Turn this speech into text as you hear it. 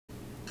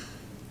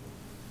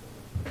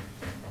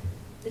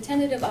The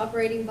tentative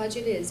operating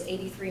budget is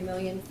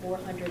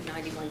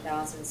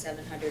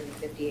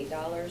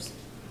 $83,491,758,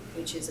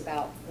 which is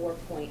about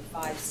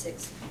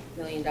 $4.56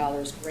 million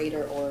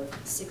greater, or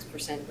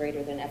 6%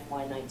 greater than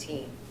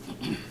FY19.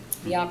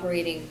 The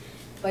operating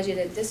budget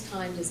at this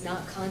time does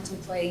not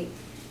contemplate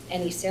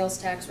any sales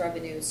tax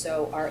revenue,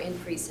 so our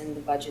increase in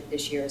the budget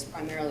this year is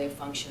primarily a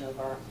function of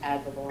our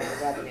ad valorem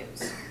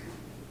revenues.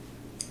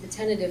 The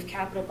tentative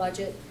capital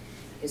budget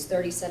is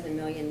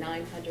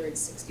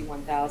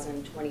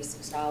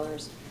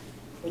 $37,961,026,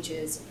 which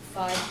is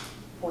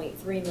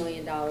 $5.3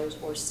 million,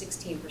 or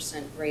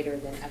 16% greater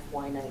than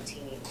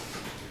FY19.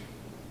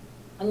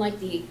 Unlike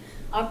the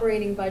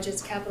operating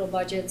budgets, capital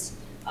budgets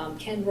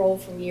can roll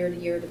from year to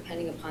year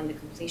depending upon the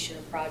completion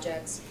of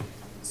projects.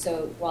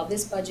 So while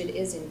this budget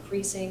is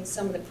increasing,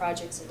 some of the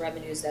projects and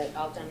revenues that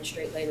I'll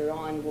demonstrate later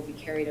on will be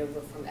carried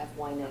over from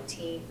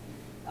FY19.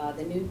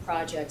 The new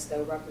projects,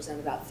 though, represent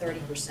about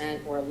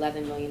 30%, or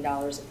 $11 million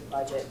of the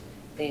budget.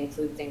 They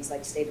include things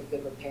like state of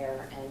good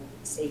repair and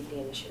safety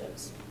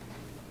initiatives.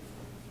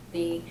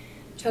 The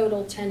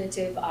total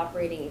tentative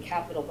operating and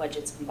capital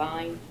budgets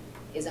combined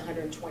is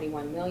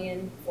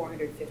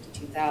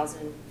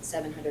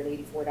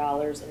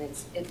 $121,452,784, and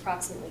it's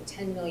approximately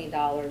 $10 million,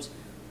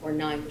 or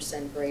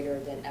 9% greater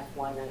than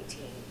FY19.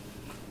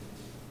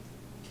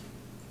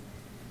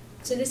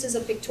 So this is a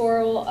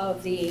pictorial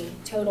of the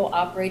total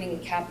operating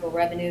and capital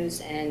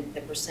revenues and the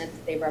percent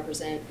that they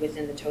represent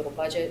within the total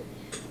budget.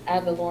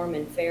 Ad valorem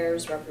and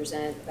fares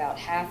represent about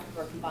half of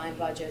our combined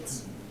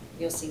budgets.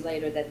 You'll see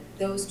later that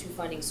those two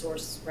funding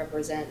sources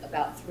represent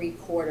about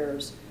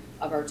 3/4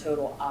 of our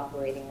total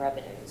operating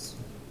revenues.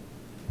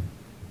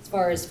 As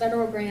far as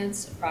federal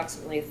grants,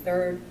 approximately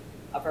 1/3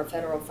 of our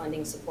federal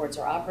funding supports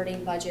our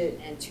operating budget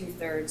and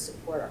 2/3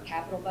 support our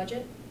capital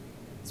budget.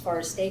 As far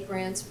as state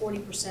grants,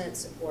 40%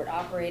 support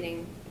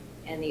operating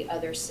and the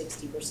other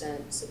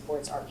 60%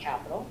 supports our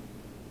capital.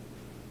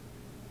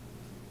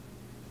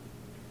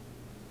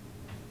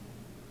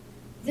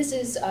 This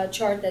is a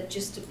chart that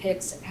just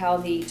depicts how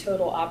the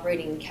total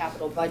operating and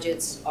capital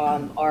budgets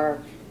are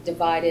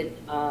divided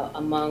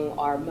among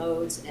our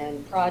modes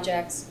and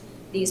projects.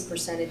 These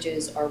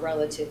percentages are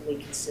relatively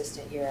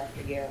consistent year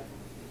after year.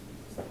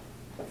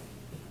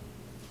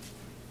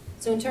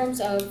 So in terms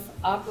of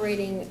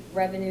operating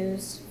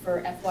revenues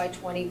for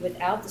FY20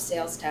 without the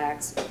sales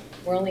tax,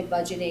 we're only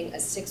budgeting a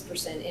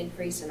 6%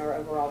 increase in our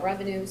overall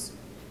revenues,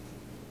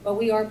 but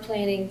we are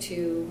planning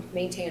to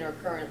maintain our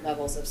current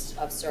levels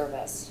of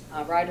service.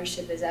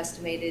 Ridership is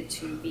estimated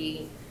to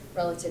be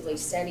relatively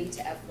steady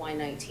to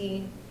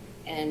FY19,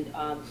 and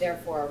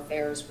therefore our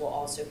fares will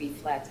also be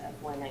flat to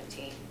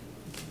FY19.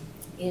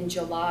 In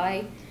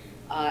July,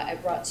 I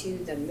brought to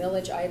you the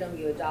millage item.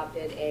 You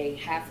adopted a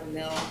half a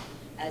mil,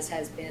 as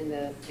has been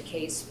the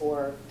case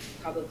for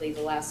probably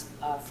the last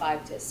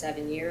 5 to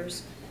 7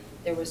 years.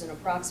 There was an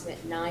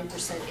approximate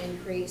 9%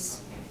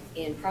 increase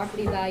in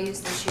property values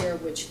this year,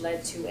 which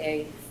led to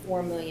a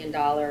 $4 million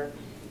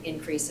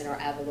increase in our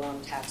ad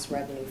valorem tax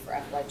revenue for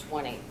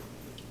FY20.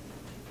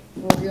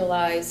 We'll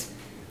realize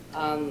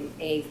about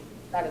a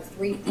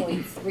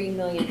 $3.3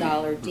 million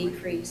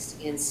decrease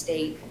in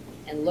state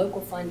and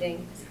local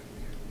funding.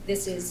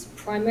 This is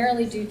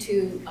primarily due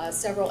to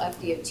several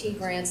FDOT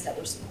grants that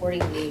were supporting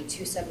the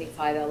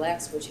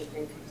 275LX, which have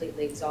been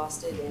completely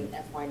exhausted in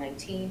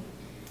FY19,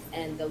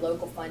 and the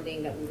local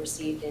funding that we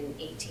received in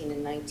 18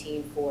 and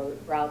 19 for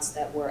routes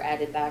that were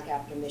added back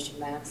after Mission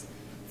Max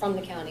from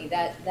the county.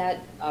 That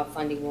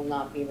funding will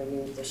not be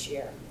renewed this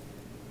year.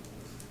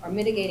 Our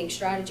mitigating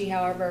strategy,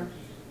 however,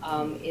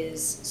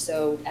 is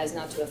so as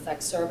not to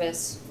affect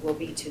service, will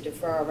be to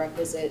defer a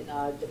requisite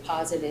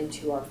deposit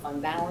into our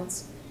fund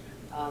balance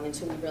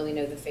until we really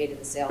know the fate of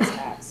the sales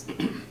tax.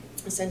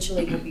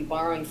 Essentially, we'll be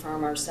borrowing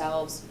from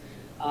ourselves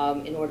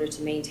in order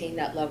to maintain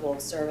that level of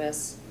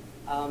service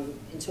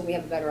until we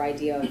have a better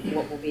idea of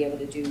what we'll be able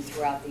to do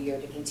throughout the year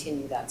to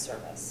continue that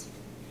service.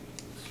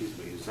 Excuse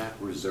me, is that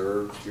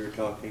reserves you're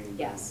talking about?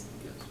 Yes.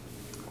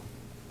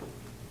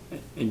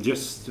 Yes. And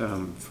just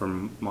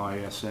from my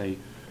essay,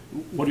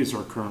 what is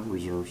our current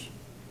reserves?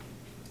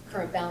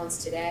 Current balance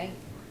today?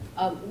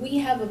 We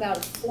have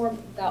about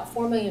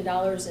 $4 million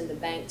in the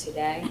bank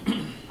today.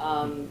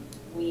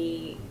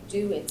 We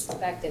do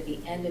expect at the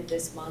end of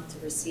this month to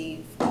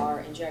receive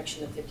our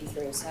injection of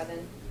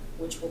 5307,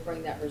 which will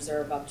bring that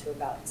reserve up to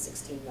about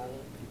 $16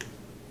 million.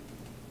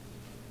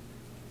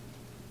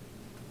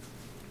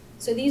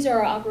 So these are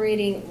our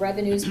operating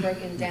revenues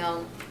broken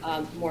down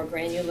more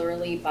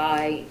granularly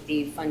by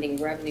the funding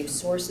revenue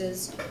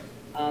sources.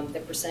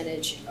 The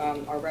percentage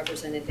are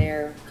represented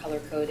there,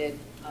 color-coded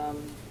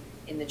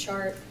in the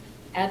chart.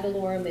 Ad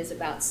valorem is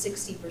about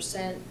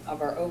 60%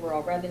 of our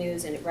overall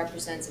revenues, and it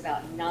represents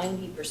about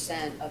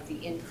 90% of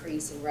the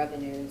increase in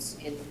revenues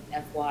in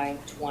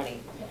FY20.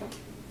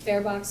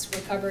 Farebox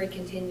recovery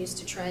continues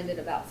to trend at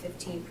about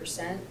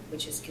 15%,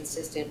 which is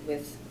consistent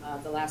with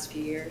the last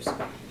few years.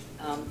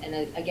 And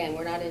again,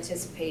 we're not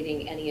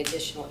anticipating any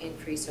additional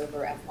increase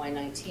over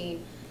FY19.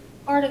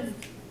 Part of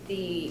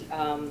the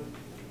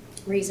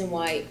Reason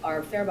why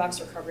our fare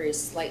box recovery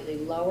is slightly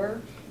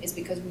lower is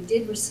because we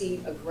did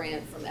receive a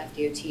grant from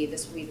FDOT.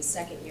 This will be the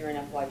second year in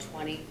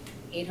FY20,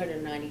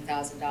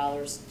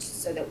 $890,000,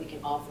 so that we can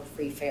offer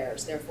free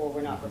fares. Therefore,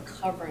 we're not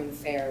recovering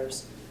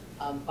fares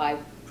by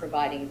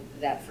providing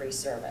that free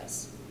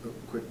service.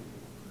 Quick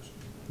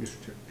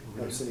Mr. Chair.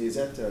 question. Cindy, is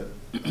that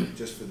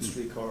just for the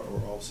streetcar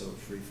or also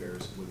free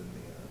fares within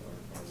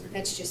our regular?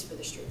 That's just for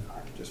the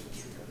streetcar. Just for the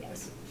streetcar?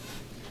 Yes.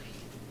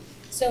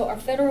 Thank So our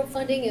federal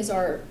funding is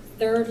our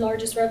third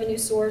largest revenue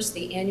source.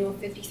 The annual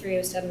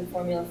 5307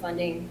 formula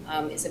funding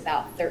is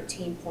about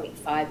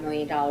 $13.5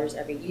 million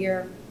every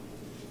year.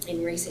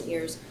 In recent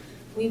years,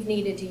 we've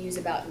needed to use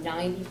about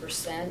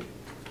 90%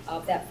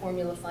 of that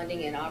formula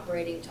funding in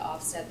operating to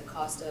offset the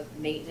cost of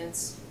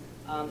maintenance,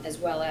 as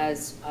well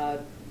as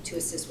to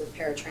assist with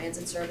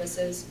paratransit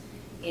services.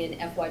 In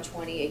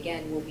FY20,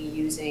 again, we'll be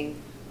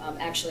using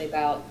actually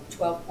about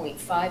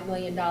 $12.5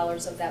 million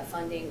of that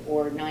funding,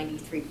 or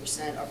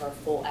 93% of our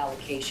full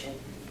allocation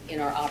in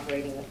our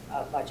operating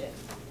budget.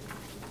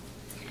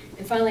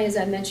 And finally, as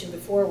I mentioned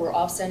before, we're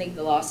offsetting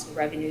the loss of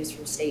revenues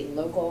from state and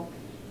local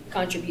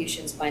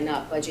contributions by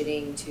not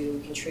budgeting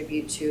to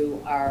contribute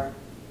to our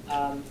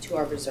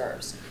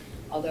reserves.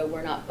 Although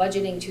we're not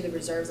budgeting to the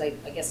reserves, I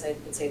guess I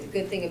would say the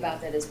good thing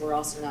about that is we're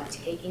also not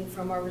taking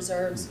from our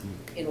reserves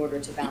in order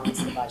to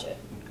balance the budget.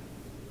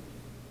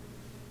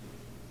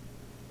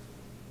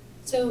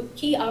 So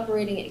key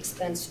operating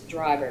expense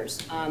drivers.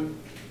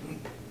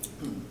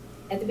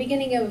 At the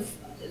beginning of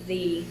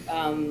the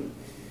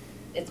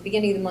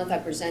month, I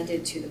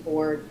presented to the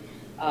board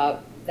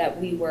that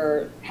we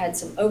had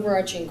some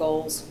overarching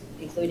goals,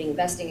 including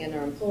investing in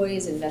our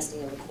employees,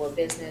 investing in the core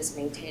business,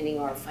 maintaining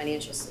our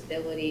financial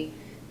stability,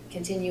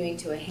 continuing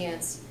to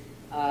enhance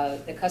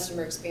the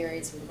customer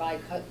experience and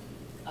provide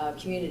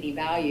community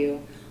value,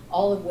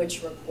 all of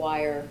which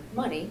require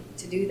money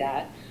to do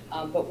that.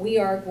 But we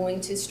are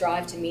going to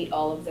strive to meet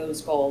all of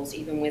those goals,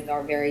 even with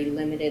our very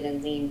limited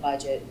and lean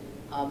budget,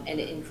 and an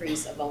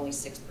increase of only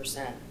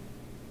 6%.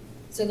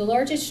 So the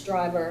largest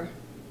driver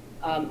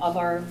of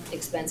our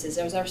expenses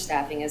is our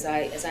staffing, as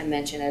I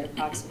mentioned, at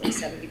approximately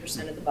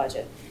 70% of the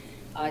budget.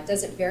 It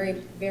doesn't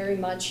vary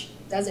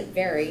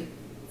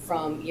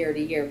from year to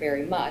year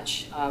very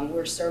much.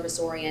 We're service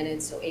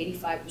oriented, so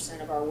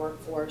 85% of our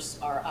workforce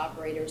are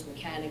operators,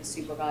 mechanics,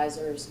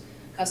 supervisors,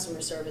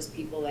 customer service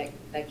people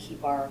that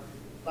keep our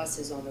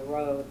buses on the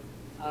road.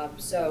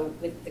 So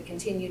with the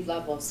continued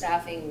level of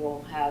staffing,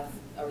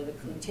 the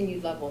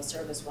continued level of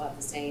service will have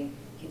the same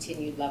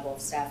continued level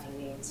of staffing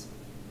needs.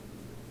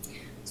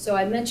 So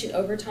I mentioned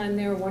overtime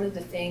there. One of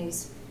the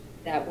things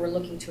that we're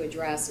looking to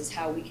address is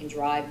how we can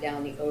drive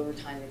down the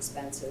overtime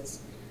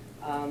expenses.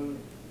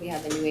 We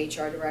have a new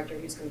HR director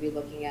who's going to be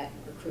looking at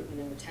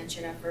recruitment and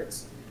retention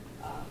efforts,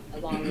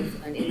 along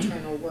with an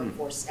internal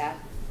workforce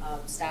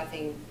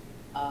staffing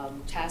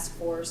task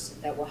force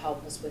that will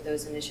help us with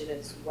those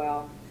initiatives as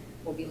well.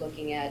 We'll be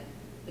looking at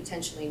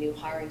potentially new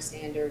hiring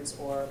standards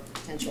or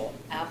potential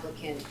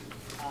applicant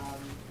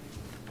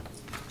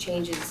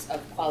changes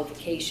of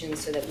qualifications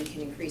so that we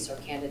can increase our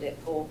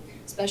candidate pool,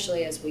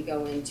 especially as we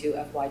go into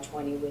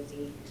FY20 with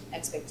the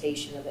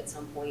expectation of at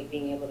some point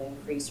being able to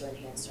increase or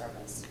enhance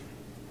service.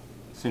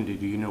 Cindy,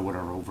 do you know what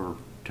our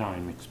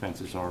overtime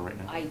expenses are right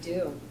now? I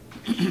do.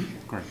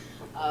 Great.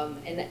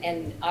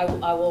 And I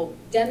will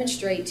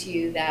demonstrate to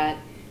you that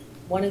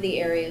one of the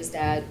areas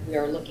that we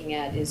are looking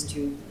at is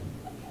to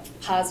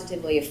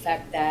positively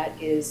affect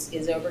that is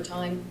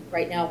overtime.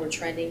 Right now, we're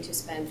trending to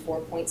spend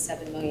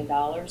 $4.7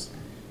 million.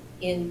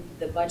 In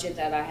the budget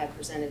that I have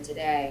presented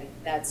today,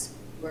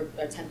 we're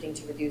attempting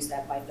to reduce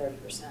that by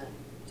 30%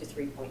 to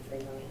 $3.3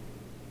 million.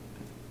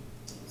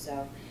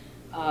 So,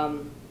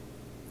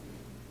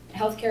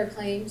 healthcare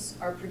claims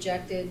are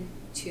projected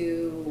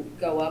to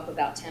go up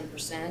about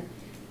 10%.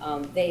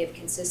 They have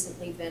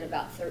consistently been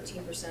about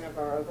 13% of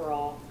our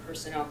overall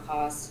personnel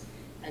costs.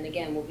 And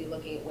again, we'll be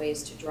looking at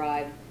ways to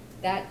drive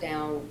that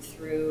down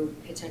through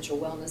potential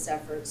wellness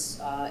efforts,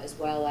 as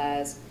well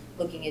as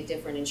looking at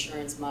different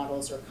insurance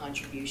models or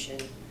contribution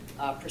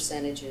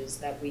percentages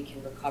that we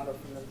can recover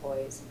from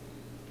employees.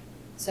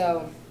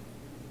 So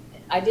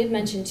I did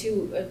mention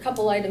a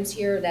couple items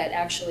here that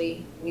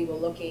actually we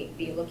will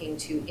be looking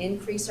to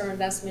increase our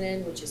investment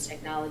in, which is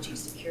technology,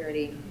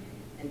 security,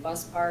 and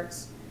bus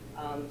parts.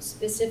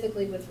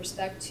 Specifically with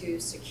respect to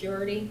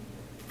security,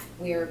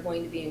 we are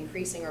going to be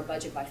increasing our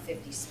budget by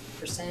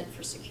 50%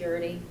 for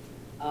security.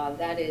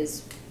 That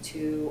is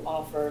to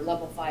offer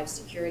level 5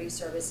 security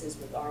services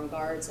with armed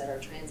guards at our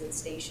transit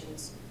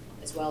stations,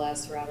 as well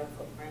as throughout our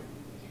footprint.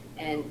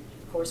 And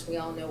of course, we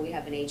all know we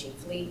have an aging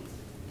fleet.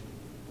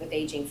 With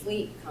aging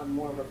fleet come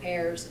more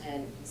repairs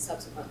and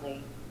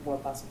subsequently more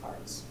bus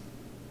parts.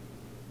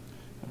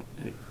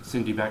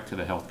 Cindy, back to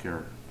the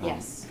healthcare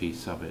Yes.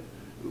 piece of it.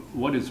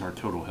 What is our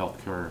total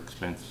healthcare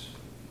expense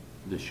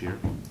this year?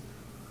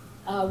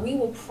 We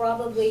will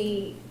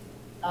probably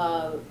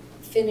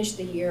finish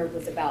the year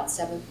with about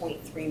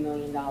 $7.3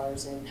 million in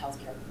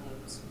healthcare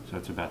claims. So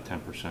it's about 10%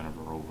 of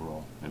our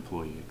overall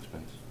employee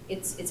expense.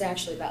 It's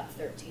actually about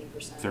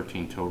 13%.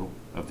 13 total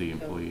of the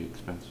employee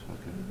expense?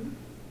 Okay. Mhm.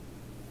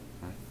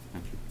 All right,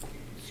 thank you.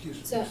 Excuse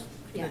me. So,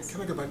 yes.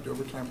 Can I go back to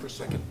overtime for a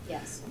second?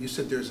 Yes. You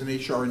said there's an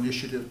HR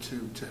initiative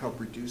to help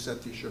reduce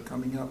that this year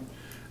coming up.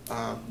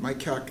 My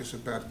calc is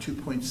about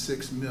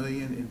 2.6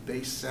 million in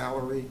base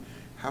salary.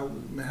 How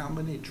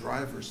many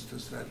drivers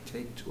does that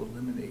take to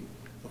eliminate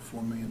a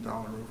 $4 million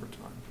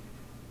overtime?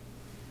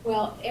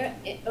 Well,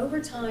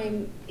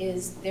 overtime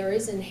there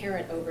is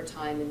inherent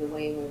overtime in the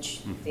way in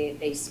which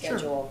they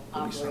schedule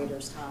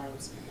operators'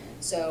 times.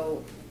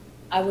 So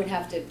I would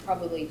have to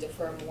probably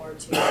defer more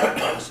to the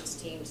operations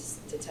teams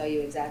to tell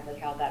you exactly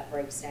how that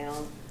breaks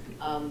down.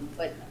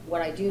 But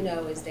what I do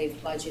know is they've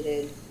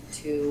budgeted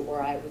to,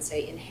 or I would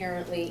say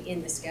inherently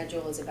in the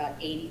schedule is about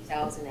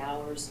 80,000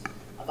 hours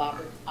of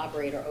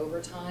operator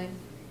overtime,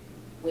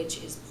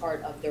 which is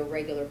part of their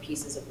regular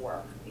pieces of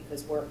work,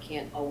 because work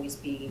can't always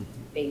be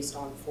based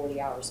on 40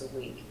 hours a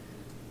week.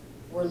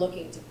 We're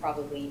looking to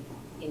probably,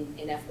 in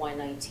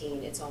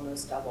FY19, it's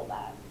almost double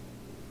that.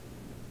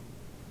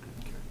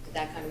 Did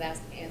that kind of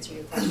answer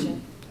your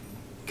question?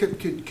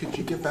 Could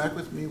you get back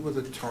with me with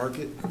a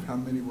target of how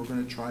many we're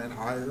going to try and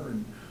hire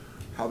and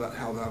how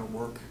that'll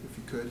work, if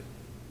you could?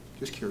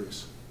 Just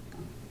curious.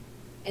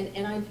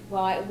 And I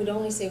would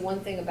only say one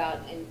thing about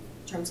in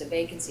terms of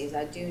vacancies.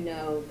 I do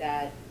know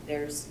that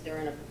they're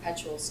in a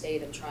perpetual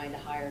state of trying to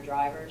hire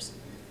drivers.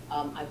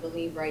 I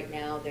believe right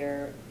now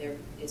there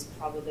is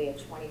probably a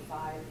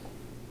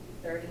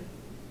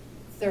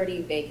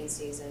 30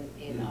 vacancies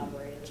in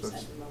operators So at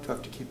it's the moment.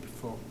 tough to keep it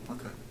full.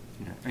 Okay.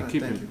 Yeah, All right,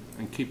 thank you.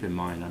 and keep in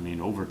mind, I mean,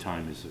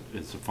 overtime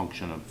is a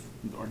function of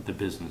the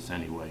business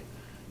anyway.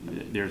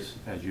 There's,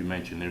 as you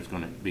mentioned, there's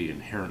going to be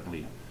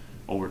inherently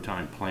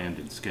overtime planned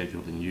and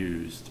scheduled and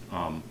used.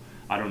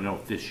 I don't know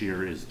if this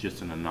year is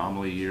just an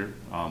anomaly year,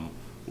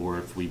 or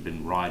if we've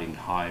been riding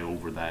high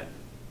over that.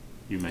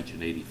 You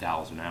mentioned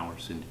 80,000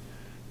 hours,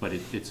 but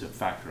it's a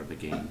factor of the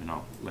game, and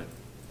I'll let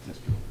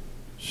Mr.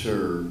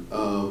 Sure.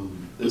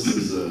 This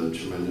is a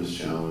tremendous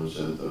challenge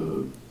that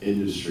the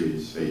industry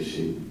is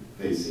facing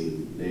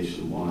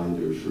nationwide.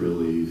 There's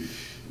really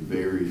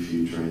very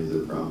few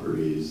transit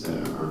properties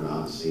that are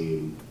not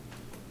seeing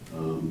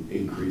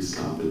increased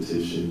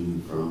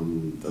competition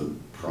from the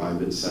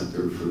private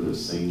sector for the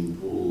same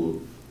pool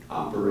of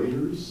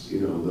operators,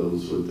 you know,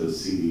 those with the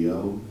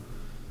CDO,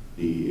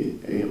 the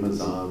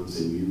Amazons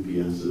and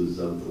UPSs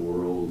of the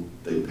world.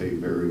 They pay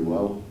very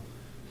well.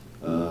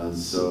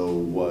 So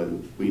what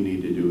we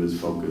need to do is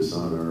focus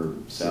on our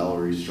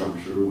salary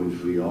structure, which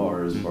we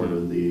are as part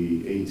of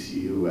the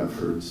ATU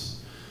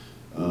efforts,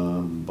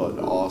 but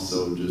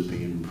also just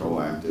being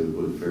proactive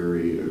with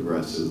very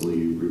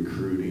aggressively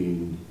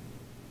recruiting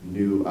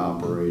new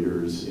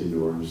operators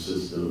into our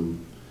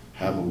system,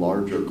 have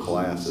larger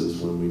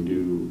classes when we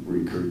do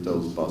recruit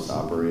those bus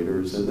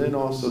operators, and then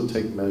also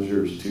take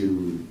measures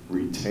to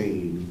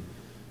retain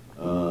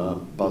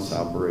bus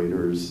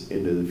operators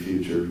into the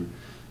future.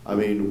 I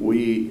mean,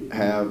 we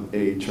have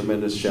a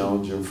tremendous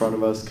challenge in front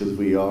of us because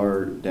we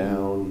are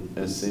down,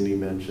 as Cindy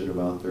mentioned,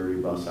 about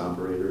 30 bus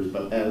operators,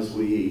 but as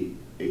we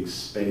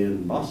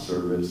expand bus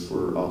service,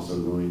 we're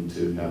also going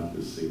to have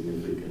to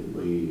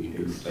significantly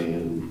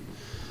expand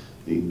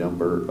the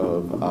number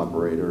of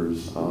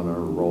operators on our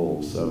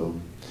roll. So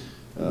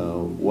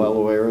well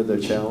aware of the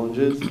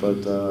challenges,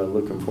 but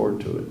looking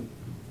forward to it.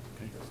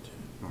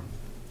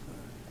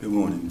 Good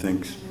morning,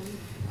 thanks.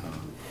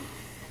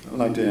 I'd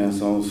like to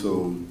ask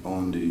also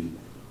on the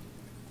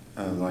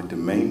like the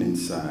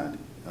maintenance side,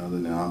 other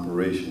than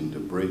operation, the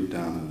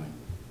breakdown of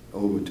the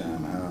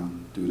overtime, how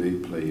do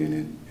they play in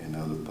it in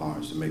other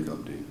parts to make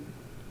up the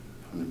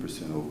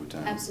 100%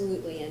 overtime?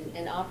 Absolutely,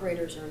 and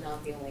operators are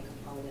not the only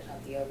component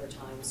of the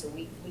overtime, so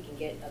we can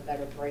get a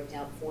better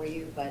breakdown for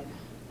you, but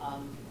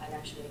I'd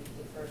actually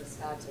defer to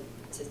Scott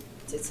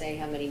to say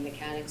how many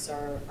mechanics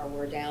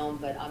we're down,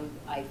 but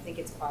I think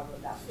it's probably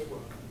about 50.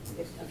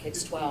 Okay,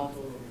 it's 12.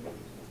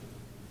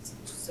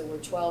 So we're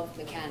 12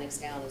 mechanics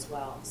down as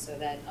well, so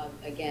that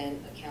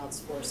again accounts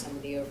for some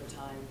of the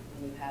overtime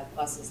when you have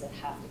buses that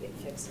have to get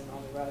fixed and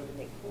on the road and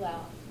they pull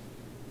out.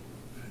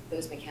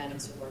 Those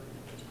mechanics are working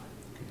overtime.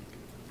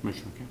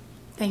 Commissioner Kim.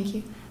 Thank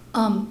you.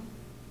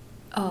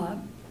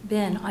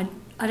 Ben,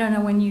 I don't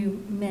know when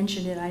you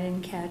mentioned it, I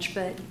didn't catch,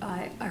 but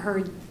I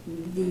heard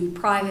the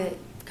private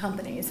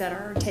companies that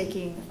are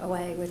taking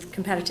away with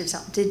competitive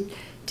stuff.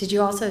 Did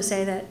you also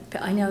say that?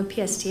 I know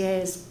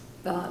PSTA is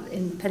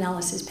in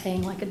Pinellas is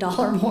paying like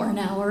 $1 more an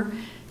hour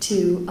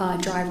to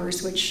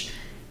drivers, which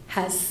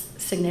has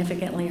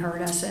significantly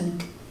hurt us,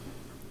 and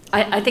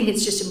I think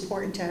it's just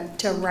important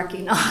to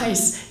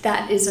recognize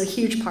that is a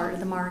huge part of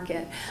the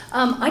market.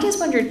 I just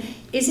wondered,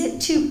 is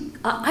it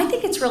I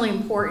think it's really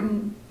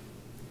important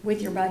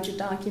with your budget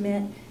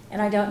document,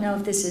 and I don't know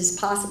if this is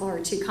possible or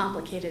too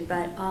complicated,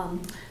 but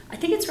I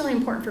think it's really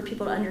important for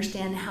people to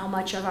understand how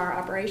much of our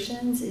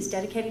operations is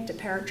dedicated to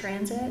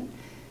paratransit,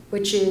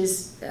 which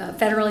is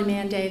federally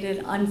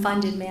mandated,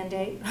 unfunded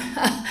mandate,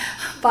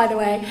 by the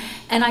way.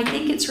 And I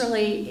think it's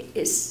really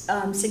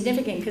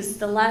significant because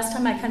the last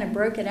time I kind of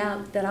broke it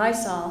out that I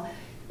saw,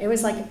 it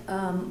was like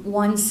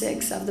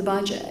 1/6 of the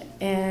budget.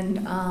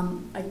 And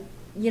I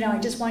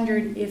just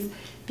wondered if,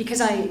 because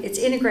it's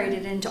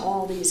integrated into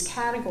all these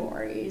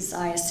categories,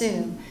 I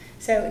assume.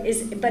 So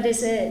is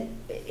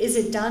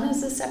it done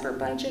as a separate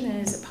budget,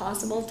 and is it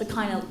possible to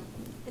kind of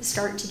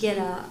start to get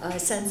a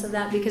sense of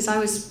that? Because I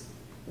was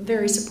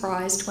very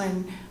surprised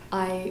when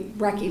I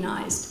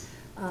recognized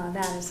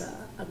that as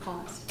a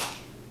cost.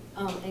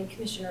 And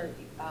Commissioner,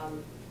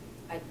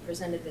 I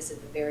presented this at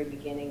the very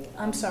beginning.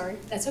 I'm sorry.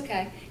 That's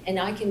okay. And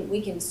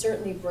we can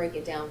certainly break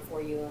it down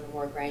for you in a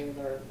more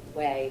granular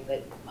way,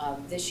 but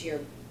this year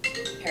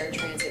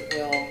paratransit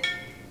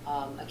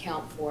will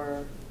account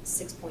for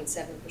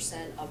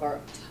 6.7% of our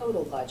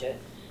total budget.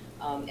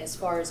 As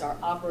far as our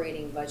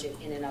operating budget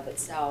in and of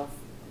itself,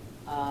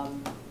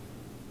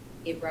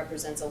 it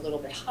represents a little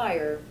bit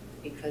higher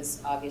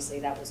because obviously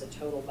that was a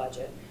total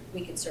budget.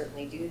 We can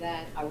certainly do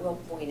that. I will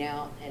point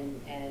out,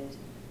 and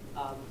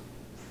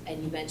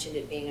you mentioned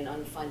it being an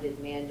unfunded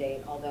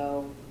mandate,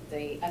 although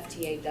the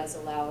FTA does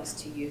allow us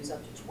to use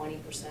up to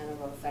 20%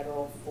 of our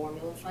federal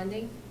formula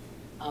funding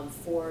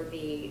for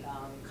the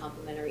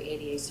complimentary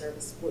ADA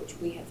service, which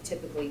we have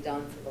typically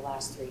done for the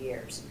last 3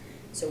 years.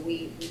 So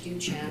we do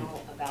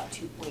channel about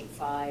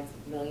 $2.5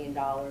 million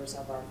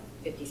of our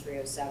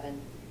 5307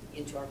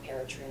 into our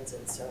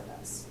paratransit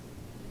service.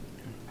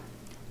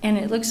 And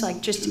it looks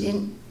like just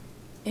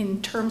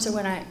in terms of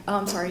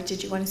I'm sorry,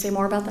 did you want to say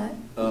more about that?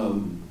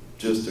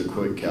 Just a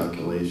quick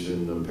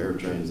calculation, the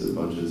paratransit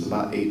budget is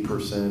about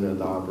 8% of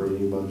the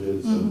operating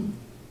budget, so,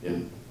 yeah.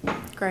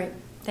 Great,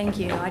 thank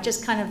you. I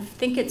just kind of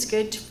think it's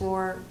good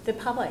for the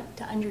public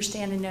to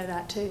understand and know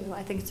that too.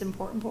 I think it's an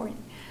important point,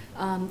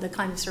 the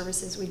kind of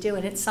services we do.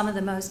 And it's some of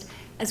the most,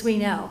 as we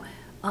know,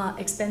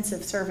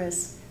 expensive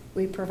service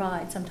we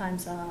provide.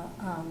 Sometimes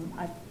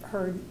I've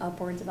heard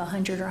upwards of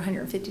 $100 or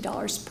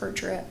 $150 per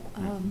trip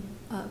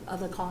of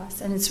the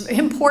cost. And it's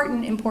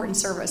important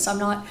service. I'm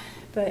not,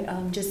 but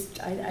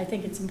I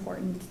think it's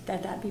important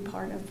that be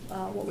part of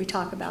what we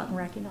talk about and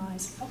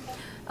recognize. Okay.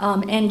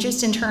 And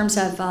just in terms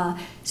of,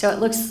 so it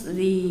looks,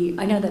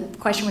 I know the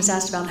question was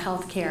asked about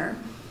health care,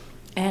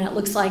 and it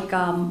looks like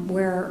I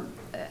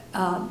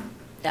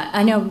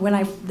know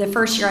when the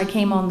first year I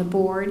came on the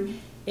board,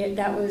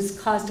 that was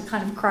caused a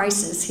kind of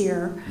crisis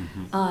here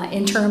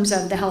in terms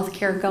of the health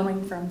care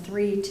going from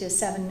 $3 to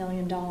 $7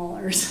 million.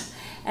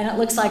 And it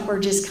looks like we're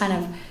just kind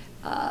of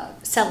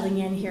settling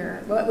in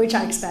here, which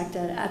I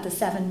expected at the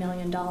 $7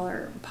 million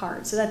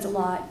part. So that's a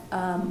lot,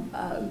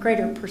 a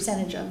greater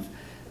percentage of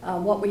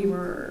what we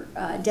were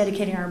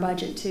dedicating our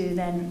budget to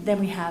than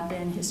we have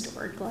been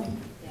historically.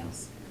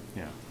 Yes.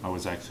 Yeah, I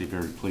was actually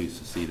very pleased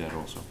to see that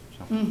also.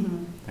 So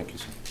thank you,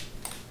 sir.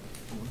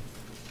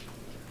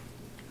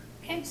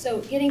 Okay, so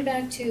getting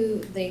back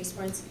to the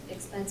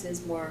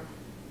expenses more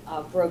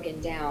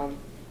broken down.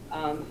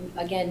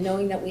 Again,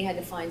 knowing that we had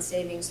to find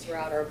savings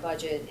throughout our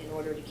budget in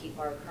order to keep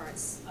our current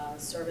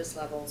service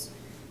levels,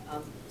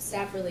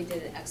 staff really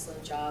did an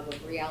excellent job of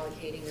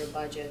reallocating their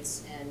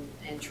budgets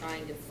and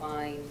trying to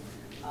find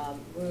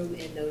room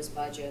in those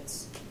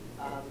budgets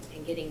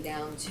and getting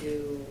down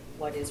to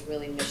what is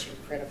really mission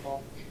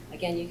critical.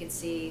 Again, you can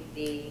see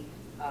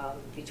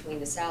between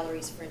the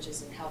salaries,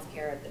 fringes, and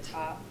healthcare at the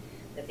top,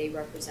 that they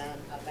represent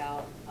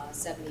about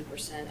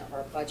 70% of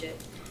our budget.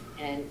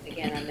 And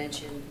again, I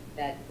mentioned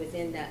that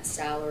within that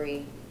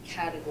salary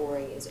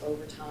category is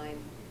overtime.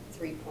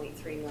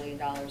 $3.3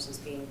 million is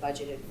being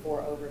budgeted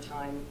for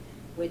overtime,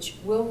 which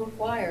will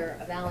require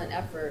a valiant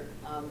effort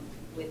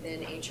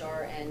within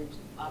HR and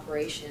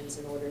operations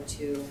in order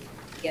to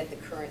get the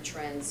current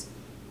trends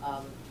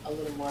a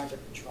little more under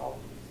control.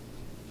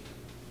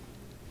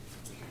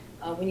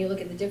 When you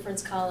look at the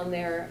difference column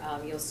there,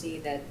 you'll see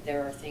that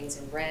there are things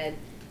in red.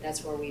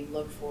 That's where we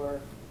look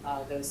for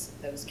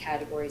those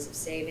categories of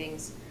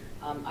savings.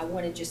 I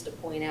wanted just to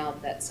point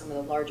out that some of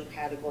the larger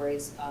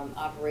categories,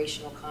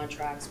 operational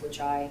contracts, which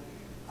I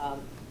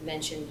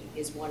mentioned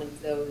is one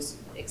of those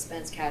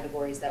expense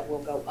categories that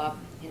will go up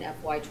in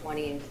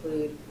FY20,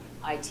 include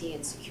IT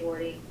and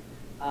security.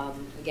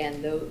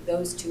 Again,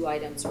 those two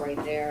items right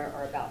there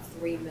are about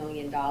 $3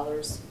 million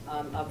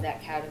of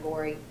that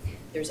category.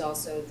 There's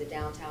also the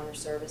downtowner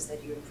service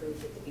that you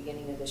approved at the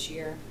beginning of this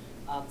year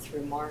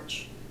through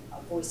March.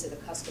 Voice of the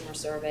customer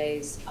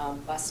surveys,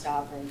 bus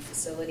stop and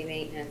facility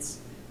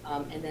maintenance,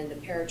 and then the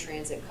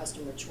paratransit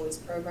customer choice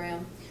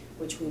program,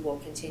 which we will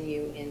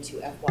continue into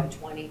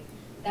FY20.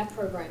 That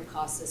program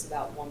costs us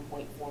about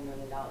 $1.4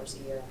 million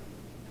a year.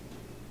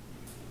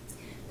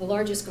 The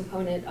largest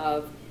component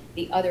of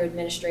the other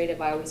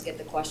administrative, I always get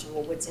the question,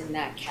 well, what's in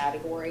that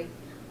category?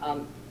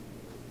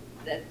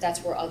 That's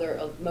where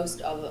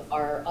most of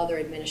our other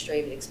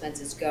administrative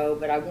expenses go,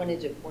 but I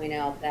wanted to point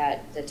out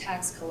that the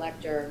tax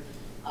collector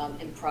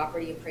and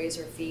property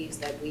appraiser fees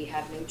that we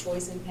have no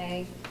choice in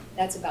paying,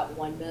 that's about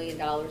 $1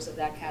 million of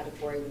that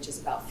category, which is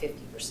about 50%.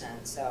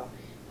 So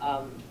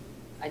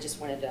I just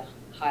wanted to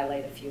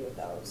highlight a few of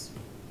those.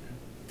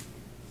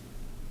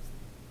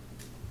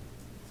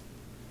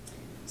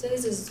 So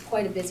this is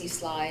quite a busy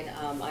slide.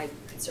 I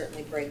could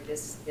certainly break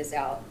this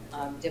out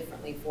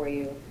differently for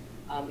you.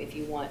 if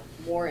you want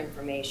more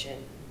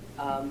information.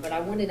 But I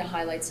wanted to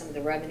highlight some of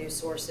the revenue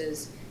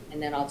sources,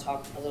 and then I'll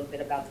talk a little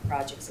bit about the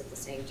projects at the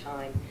same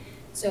time.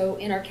 So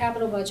in our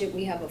capital budget,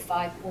 we have a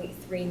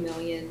 $5.3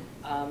 million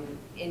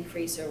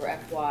increase over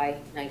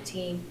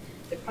FY19.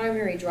 The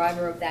primary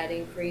driver of that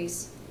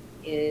increase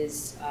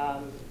is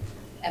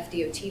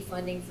FDOT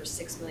funding for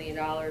 $6 million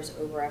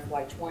over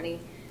FY20.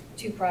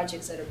 Two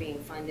projects that are being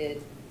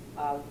funded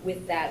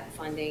with that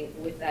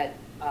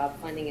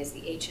funding is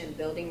the HM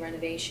building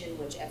renovation,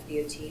 which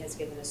FDOT has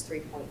given us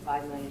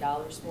 $3.5 million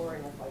for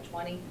in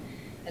FY20,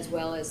 as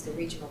well as the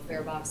regional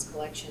fare box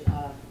collection,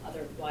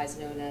 otherwise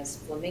known as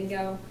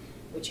Flamingo,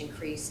 which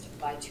increased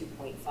by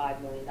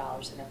 $2.5 million in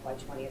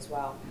FY20 as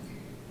well.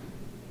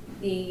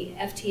 The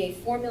FTA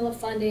formula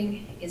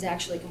funding is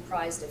actually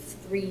comprised of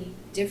 3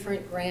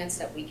 different grants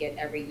that we get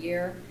every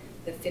year.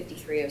 The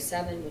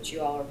 5307, which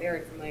you all are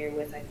very familiar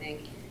with, I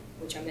think,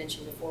 which I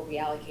mentioned before, we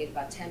allocate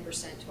about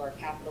 10% to our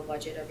capital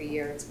budget every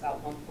year. It's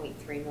about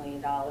 $1.3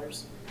 million.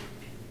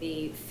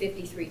 The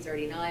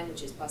 5339,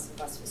 which is bus and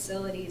bus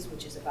facilities,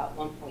 which is about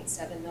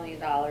 $1.7 million.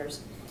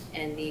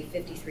 And the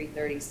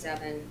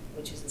 5337,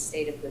 which is the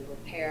state of good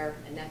repair,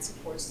 and that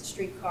supports the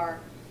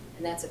streetcar,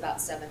 and that's about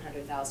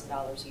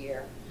 $700,000 a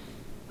year.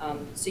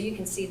 So you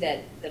can see that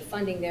the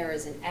funding there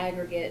is an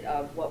aggregate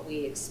of what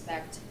we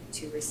expect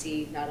to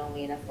receive not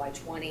only in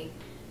FY20,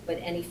 but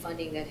any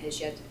funding that has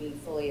yet to be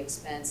fully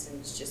expensed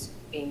and is just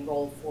being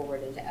rolled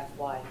forward into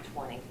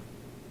FY20.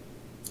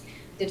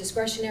 The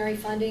discretionary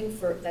funding,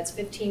 that's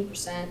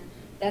 15%.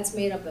 That's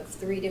made up of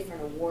 3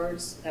 different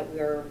awards that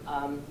we're,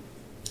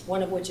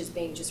 one of which is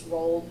being just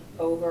rolled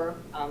over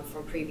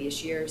from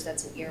previous years.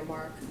 That's an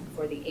earmark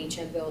for the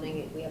HM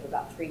building. We have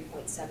about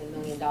 $3.7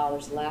 million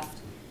left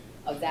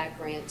of that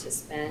grant to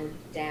spend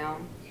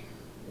down.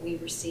 We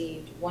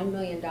received $1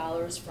 million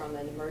from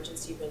an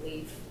emergency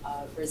relief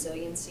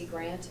resiliency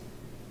grant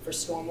for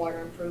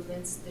stormwater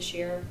improvements this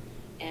year,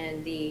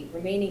 and the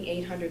remaining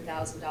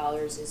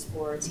 $800,000 is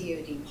for a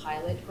TOD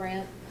pilot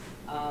grant,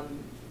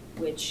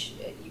 which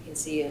you can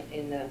see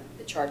in the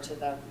chart to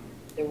the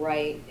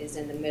right is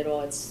in the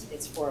middle.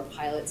 It's for a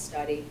pilot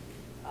study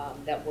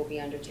that we'll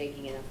be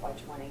undertaking in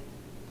FY20.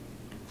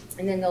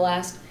 And then the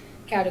last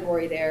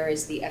category there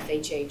is the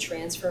FHA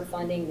transfer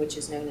funding, which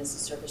is known as the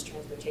Surface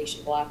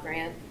Transportation Block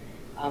Grant.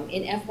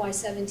 In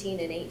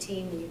FY17 and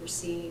 18, we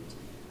received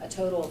a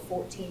total of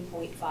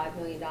 $14.5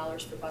 million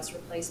for bus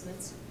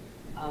replacements.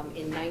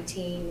 In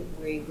 19,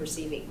 we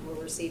received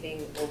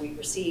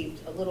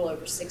a little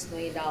over $6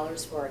 million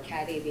for our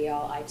CAT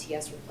AVL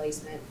ITS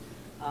replacement,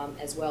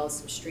 as well as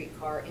some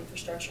streetcar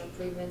infrastructure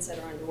improvements that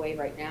are underway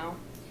right now.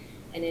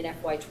 And in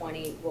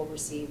FY20, we'll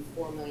receive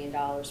 $4 million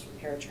for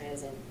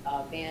paratransit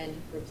van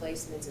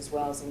replacements, as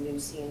well as a new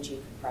CNG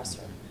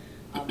compressor.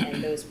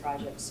 And those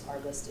projects are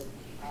listed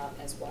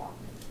as well.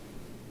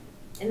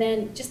 And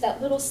then just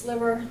that little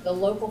sliver, the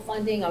local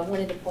funding, I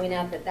wanted to point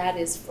out that that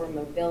is for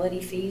mobility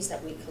fees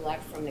that we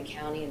collect from the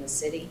county and the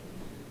city.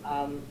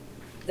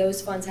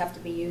 Those funds have to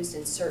be used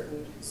in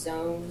certain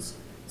zones.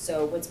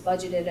 So what's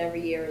budgeted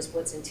every year is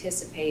what's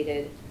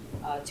anticipated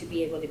to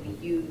be able to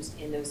be used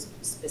in those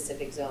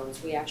specific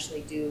zones. We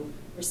actually do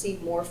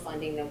receive more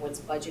funding than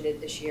what's budgeted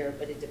this year,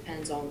 but it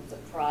depends on the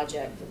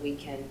project that we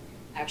can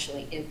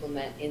actually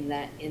implement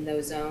in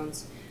those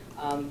zones.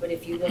 But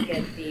if you look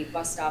at the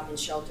bus stop and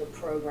shelter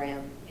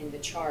program in the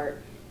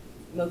chart,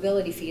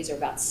 mobility fees are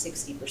about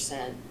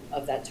 60%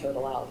 of that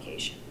total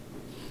allocation.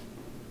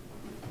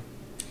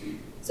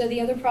 So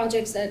the other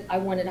projects that I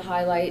wanted to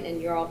highlight,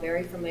 and you're all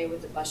very familiar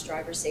with the bus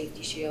driver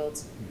safety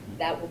shields,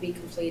 that will be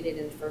completed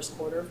in the first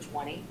quarter of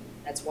 20.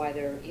 That's why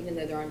even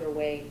though they're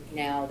underway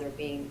now, they'll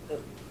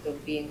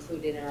be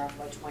included in our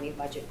FY20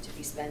 budget to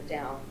be spent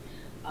down.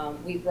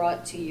 We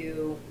brought to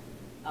you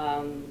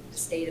the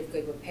state of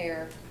good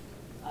repair.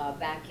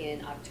 Back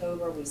in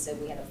October, we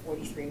said we had a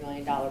 $43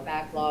 million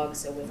backlog,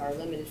 so with our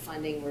limited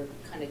funding, we're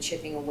kind of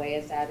chipping away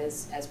at that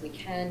as we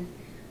can.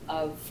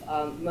 Of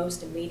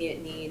most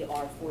immediate need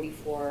are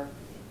 44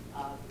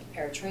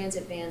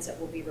 paratransit vans that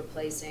we'll be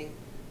replacing,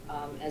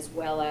 as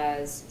well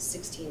as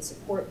 16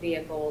 support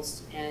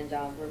vehicles, and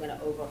we're going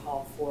to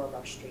overhaul 4 of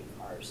our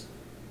streetcars.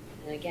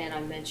 And again, I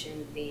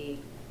mentioned the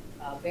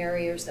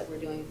barriers that we're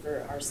doing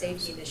for our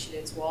safety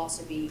initiatives. We'll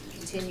also be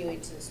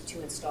continuing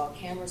to install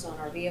cameras on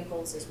our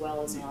vehicles as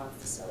well as in our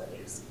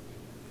facilities.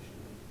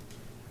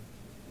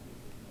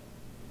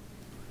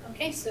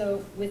 Okay,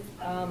 so with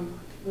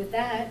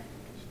that,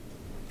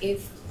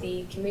 if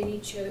the committee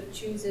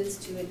chooses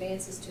to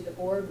advance this to the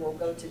board, we'll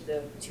go to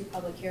the 2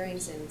 public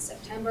hearings in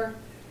September.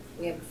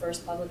 We have the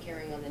first public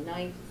hearing on the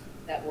 9th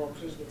that will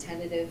approve the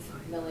tentative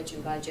millage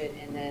and budget,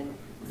 and then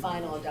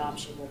final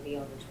adoption will be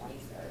on the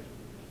 23rd.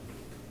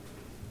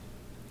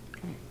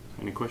 Okay.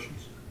 Any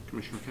questions?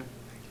 Commissioner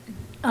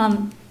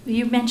Kemp?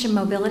 You mentioned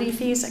mobility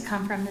fees that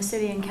come from the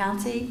city and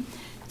county.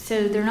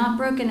 So they're not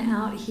broken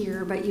out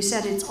here, but you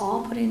said it's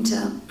all put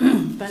into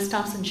bus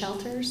stops and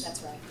shelters?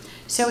 That's right.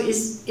 So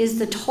is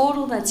the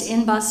total that's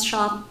in bus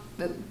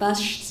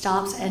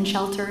stops and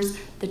shelters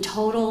the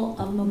total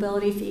of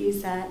mobility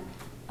fees that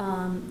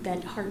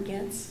HART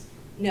gets?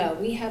 No,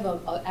 we have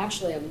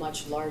actually a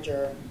much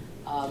larger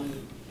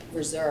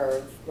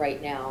reserve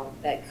right now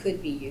that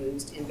could be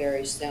used in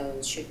various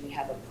zones should we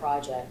have a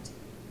project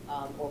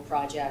or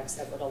projects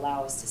that would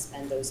allow us to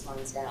spend those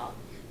funds down.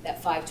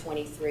 That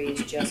 523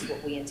 is just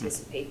what we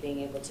anticipate being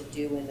able to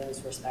do in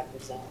those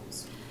respective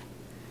zones.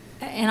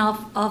 And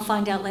I'll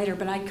find out later,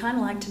 but I'd kind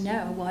of like to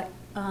know what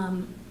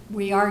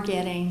we are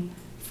getting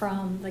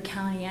from the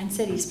county and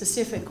city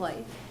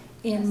specifically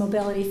in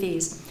mobility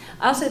fees.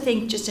 I also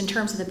think just in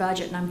terms of the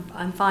budget, and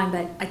I'm fine,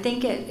 but I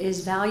think it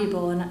is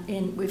valuable,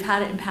 and we've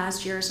had it in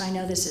past years, and I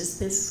know this is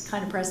this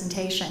kind of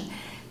presentation,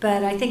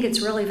 but I think it's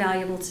really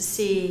valuable to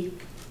see,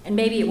 and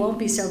maybe it won't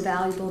be so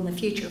valuable in the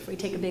future if we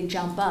take a big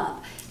jump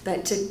up,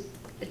 but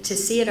to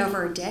see it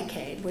over a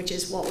decade, which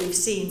is what we've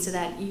seen, so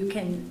that you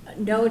can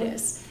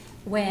notice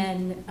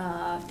when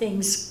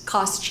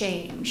costs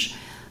change.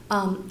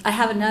 I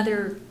have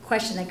another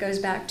question that goes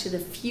back to the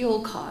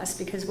fuel cost,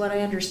 because what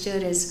I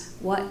understood is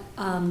what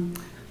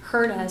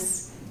hurt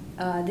us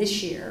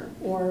this year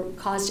or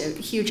caused a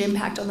huge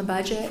impact on the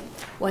budget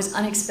was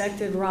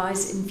unexpected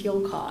rise in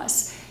fuel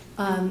costs.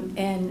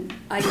 And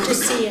I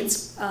just see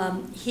it's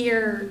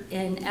here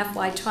in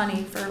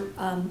FY20 for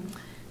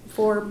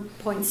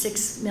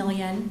 4.6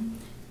 million,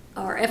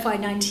 or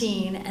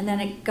FY19, and then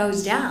it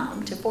goes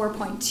down to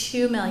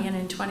 4.2 million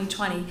in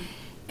 2020.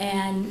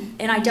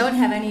 And I don't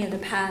have any of the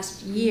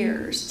past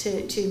years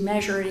to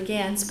measure it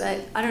against,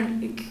 but I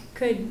don't.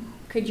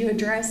 Could you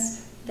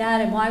address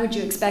that, and why would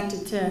you expect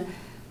it to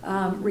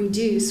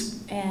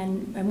reduce,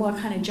 and what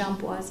kind of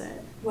jump was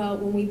it? Well,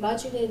 when we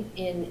budgeted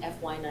in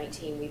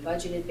FY19, we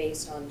budgeted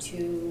based on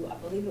I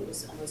believe it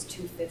was almost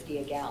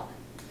 $2.50 a gallon.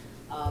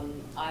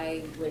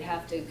 I would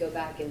have to go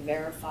back and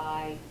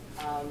verify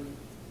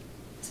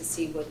to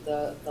see what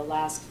the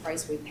last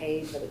price we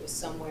paid, but it was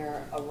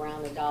somewhere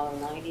around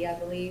 $1.90, I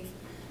believe.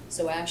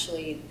 So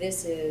actually,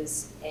 this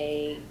is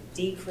a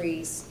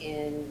decrease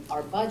in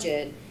our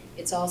budget.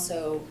 It's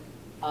also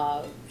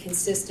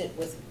consistent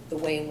with the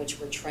way in which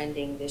we're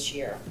trending this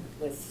year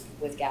with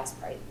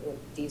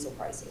diesel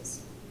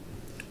prices.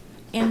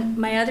 And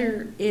my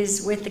other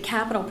is with the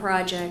capital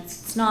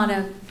projects. It's not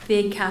a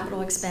big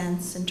capital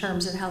expense in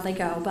terms of how they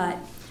go, but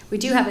we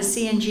do have a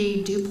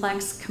CNG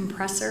duplex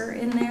compressor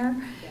in there.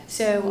 Yes.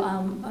 So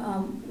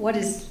what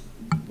is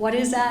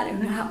that,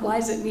 and why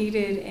is it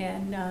needed,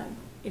 and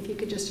if you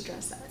could just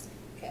address that.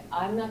 Okay,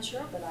 I'm not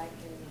sure, but I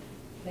can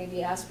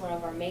maybe ask one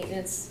of our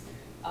maintenance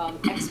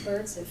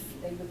experts if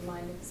they would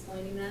mind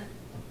explaining that.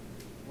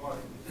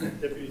 Morning,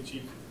 Deputy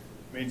Chief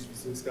Maintenance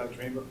Officer Scott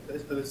Drainbook.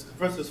 This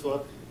compressor is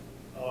for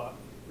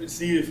it's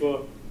needed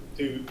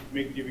to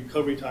make the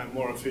recovery time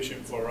more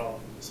efficient for our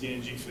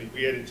CNG fleet.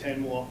 We added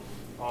 10 more.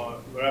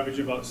 We're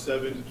averaging about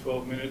 7 to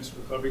 12 minutes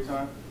recovery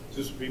time. So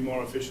this would be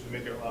more efficient to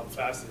make it a lot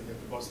faster to get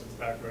the buses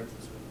back right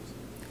to service.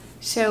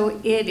 So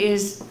it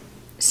is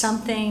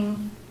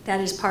something that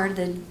is part of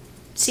the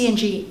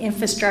CNG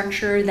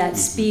infrastructure that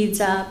speeds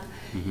up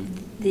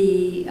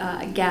the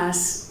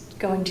gas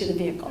going to the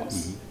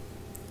vehicles.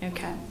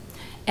 Okay.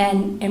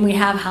 And we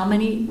have how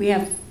many? We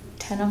have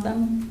 10 of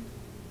them?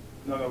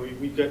 No,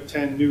 we got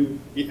 10 new,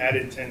 we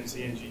added 10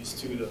 CNGs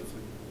to the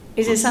fleet.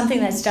 Is it something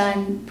that's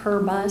done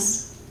per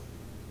bus?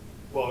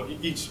 Well,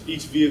 each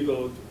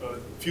vehicle,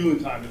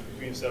 fueling time is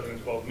between 7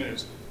 and 12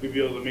 minutes. We'd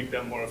be able to make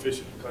that more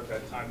efficient, cut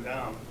that time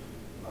down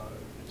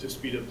to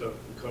speed up the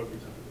recovery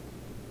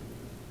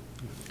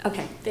time.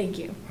 Okay, thank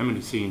you. How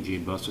many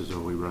CNG buses are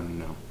we running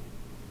now?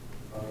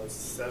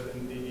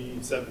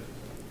 77.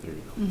 There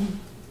you go.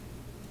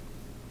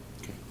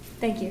 Okay.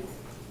 Thank you.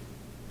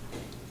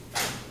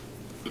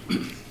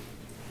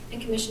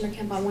 And Commissioner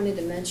Kemp, I wanted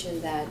to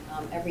mention that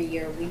every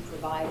year we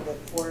provide a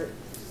report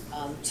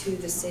to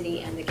the city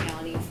and the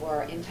county for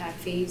our impact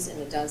fees, and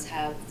it does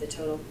have the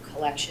total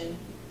collection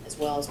as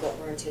well as what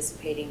we're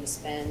anticipating to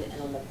spend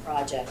and on the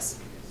projects.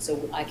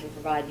 So I can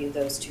provide you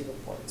those two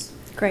reports.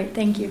 Great,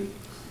 thank you.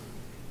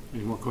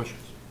 Any more questions?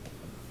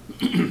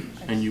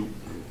 And you,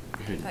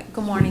 go ahead.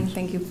 Good morning.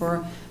 Thank you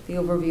for the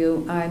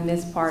overview. I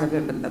missed part of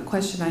it, but the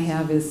question I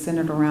have is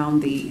centered around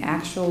the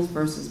actuals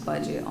versus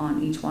budget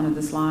on each one of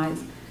the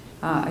slides.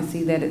 I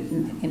see that it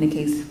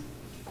indicates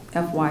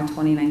FY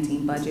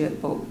 2019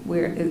 budget, but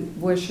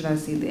where should I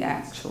see the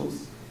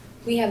actuals?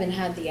 We haven't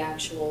had the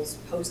actuals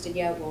posted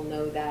yet. We'll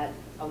know that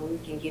we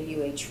can give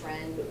you a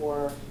trend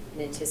or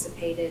an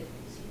anticipated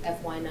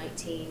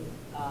FY19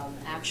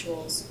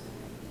 actuals.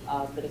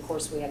 But of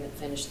course, we haven't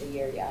finished the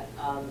year yet.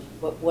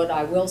 But what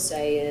I will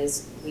say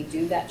is we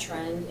do that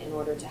trend in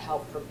order to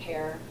help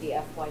prepare the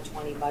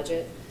FY20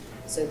 budget.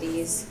 So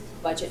these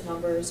budget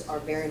numbers are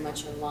very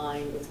much in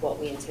line with what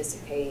we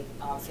anticipate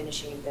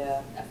finishing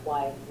the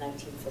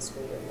FY19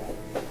 fiscal year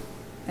with.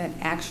 An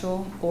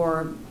actual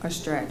or a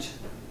stretch?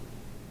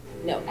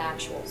 No,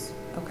 actuals.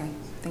 Okay,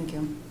 thank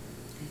you.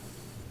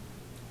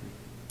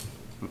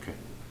 Okay.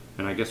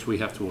 And I guess we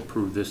have to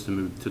approve this to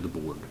move to the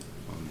board.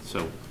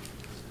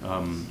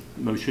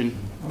 Motion?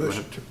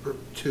 Motion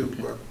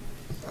to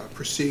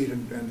proceed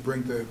and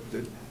bring the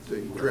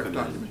draft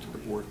document to the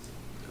board.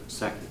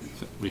 Second.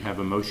 We have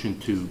a motion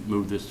to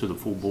move this to the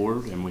full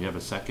board, and we have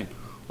a second.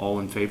 All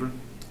in favor?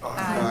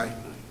 Aye.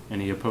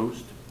 Any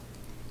opposed?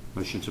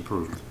 Motion's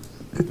approved.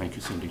 Thank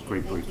you, Cindy.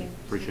 Great Thank briefing. you.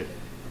 Appreciate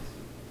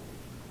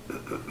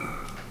it.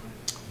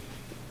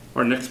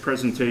 Our next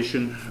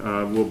presentation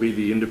will be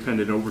the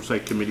Independent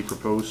Oversight Committee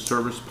proposed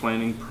service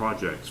planning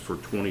projects for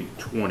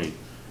 2020.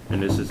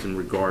 And this is in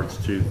regards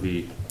to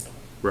the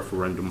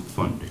referendum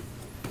funding.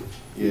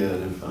 Yeah,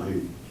 and if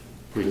I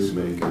Please.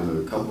 could make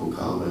a couple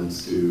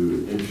comments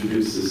to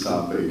introduce this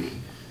topic.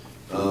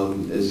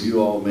 As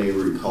you all may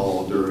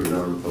recall, during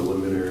our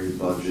preliminary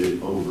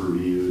budget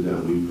overview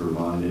that we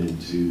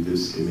provided to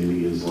this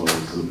committee as well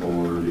as the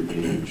board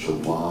in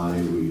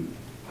July, we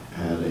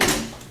had a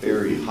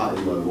very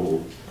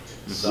high-level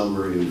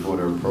summary of what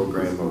our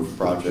program of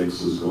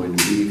projects was going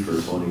to be for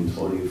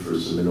 2020 for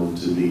submittal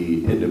to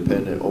the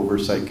Independent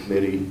Oversight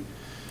Committee.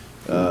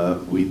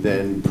 We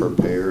then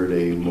prepared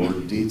a more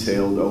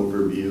detailed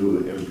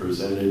overview and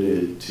presented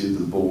it to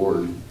the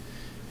board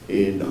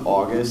in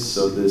August.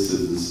 So this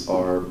is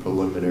our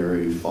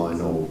preliminary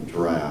final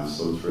draft.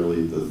 So it's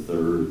really the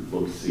third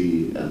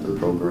look-see at the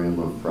program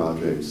of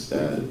projects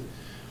that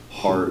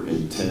HART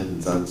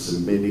intends on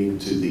submitting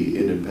to the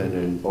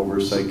Independent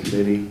Oversight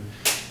Committee.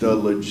 The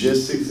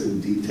logistics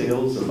and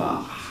details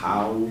about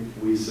how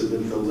we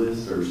submit the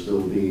list are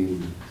still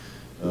being,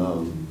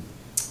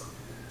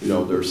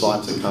 there's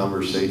lots of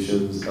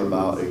conversations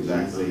about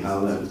exactly how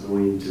that's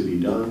going to be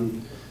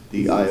done.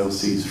 The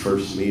IOC's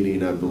first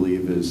meeting, I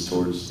believe, is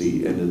towards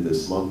the end of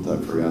this month. I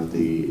forgot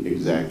the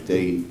exact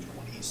date.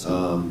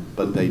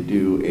 But they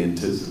do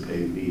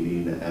anticipate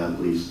meeting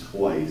at least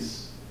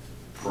twice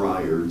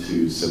prior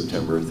to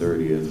September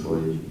 30th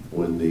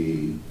when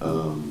the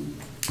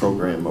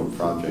program of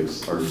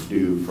projects are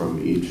due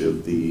from each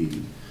of the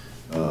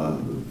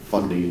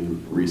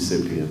funding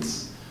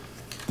recipients.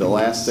 The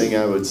last thing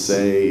I would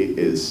say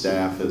is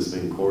staff has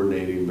been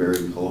coordinating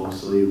very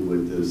closely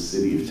with the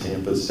City of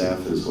Tampa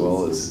staff as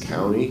well as the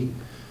county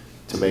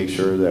to make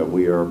sure that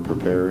we are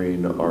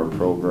preparing our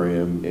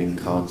program in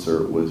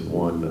concert with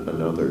one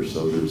another.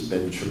 So there's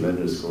been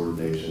tremendous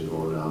coordination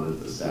going on at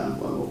the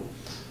staff level.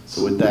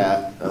 So with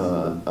that,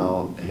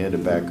 I'll hand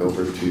it back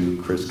over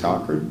to Chris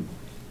Cochran.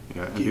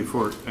 Yeah,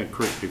 and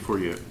Chris, before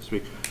you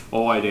speak,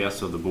 all I'd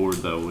ask of the board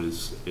though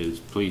is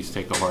please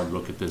take a hard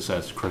look at this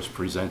as Chris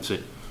presents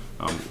it.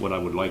 What I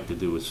would like to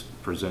do is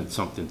present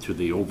something to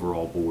the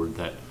overall board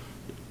that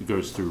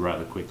goes through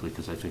rather quickly,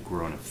 because I think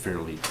we're on a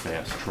fairly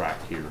fast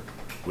track here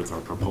with our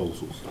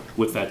proposals.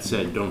 With that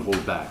said, don't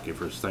hold back. If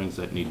there's things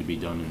that need to be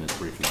done in this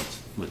briefing,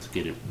 let's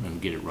get it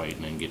and get it right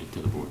and then get it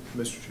to the board.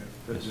 Mr. Chair,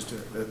 Yes. just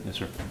Yes,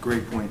 sir.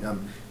 great point.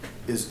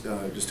 Is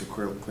just a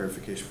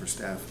clarification for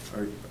staff.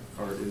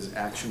 Is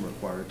action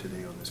required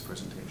today on this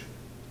presentation?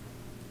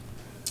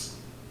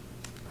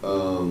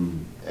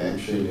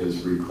 Action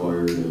is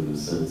required in the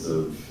sense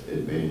of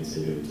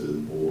advancing it to the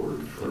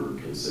board for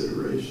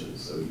consideration,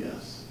 so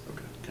yes.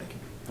 Okay, thank you.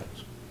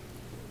 Thanks.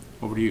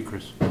 Over to you,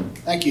 Chris.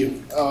 Thank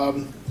you.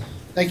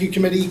 Thank you,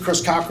 committee.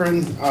 Chris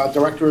Cochran,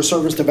 Director of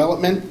Service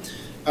Development.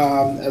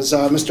 As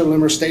Mr.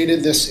 Limmer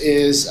stated, this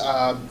is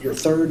your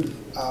third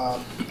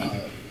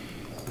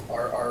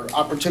our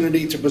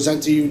opportunity to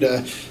present to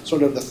you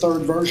sort of the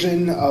third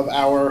version of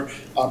our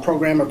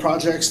program of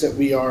projects that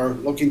we are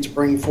looking to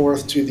bring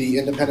forth to the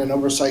Independent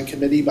Oversight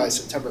Committee by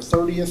September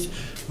 30th.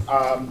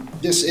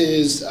 This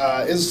is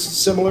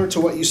similar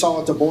to what you saw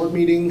at the board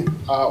meeting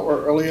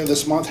or earlier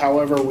this month.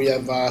 However, we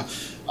have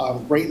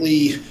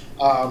greatly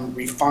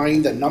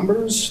refined the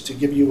numbers to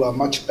give you a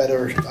much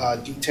better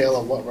detail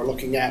of what we're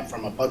looking at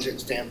from a budget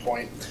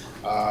standpoint.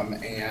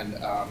 And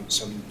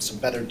some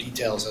better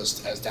details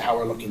as to how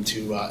we're looking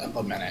to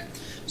implement it.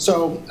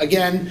 So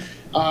again,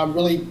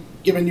 really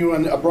giving you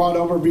a broad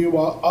overview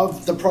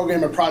of the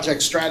program and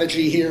project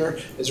strategy here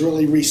is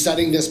really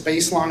resetting this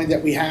baseline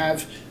that we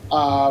have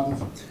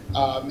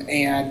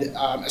and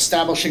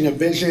establishing a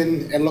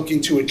vision and looking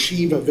to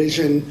achieve a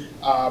vision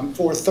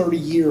for 30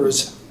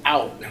 years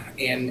out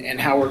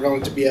and how we're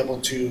going to be able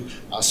to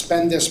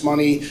spend this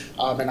money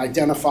and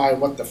identify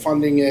what the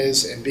funding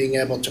is and being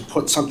able to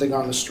put something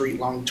on the street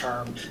long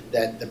term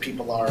that the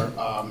people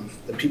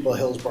of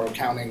Hillsborough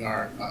County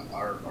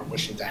are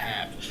wishing to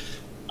have.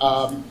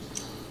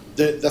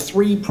 The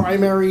three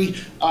primary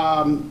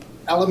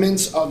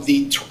elements of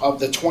the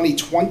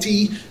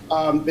 2020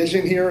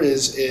 vision here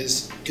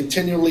is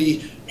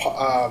continually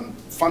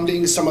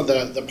funding some of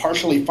the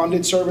partially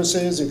funded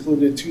services,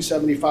 included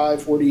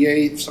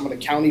 275-48, some of the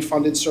county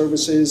funded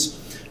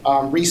services,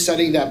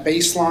 resetting that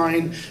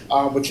baseline,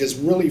 which is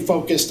really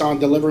focused on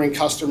delivering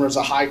customers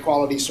a high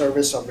quality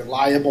service, a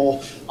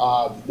reliable,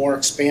 more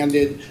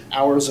expanded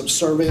hours of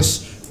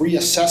service,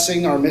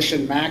 reassessing our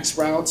mission max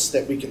routes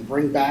that we can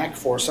bring back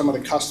for some of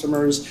the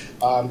customers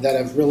that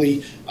have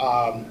really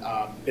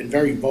been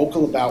very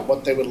vocal about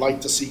what they would like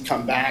to see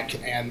come back,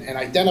 and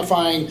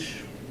identifying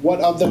what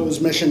of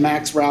those mission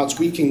max routes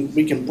we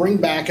can bring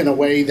back in a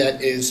way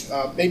that is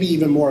maybe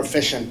even more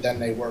efficient than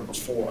they were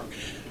before.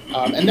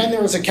 And then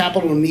there is a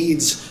capital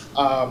needs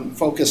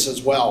focus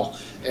as well,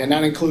 and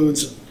that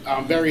includes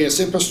various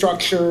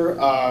infrastructure,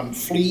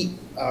 fleet,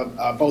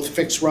 both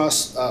fixed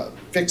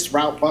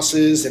route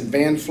buses and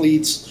van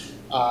fleets,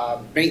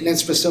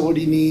 maintenance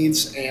facility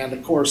needs, and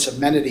of course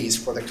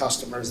amenities for the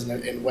customers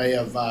in way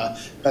of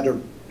better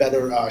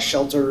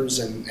shelters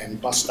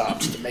and bus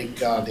stops to make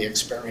the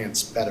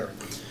experience better.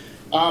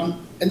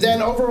 And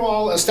then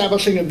overall,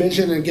 establishing a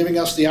vision and giving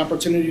us the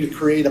opportunity to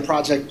create a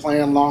project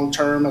plan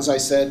long-term, as I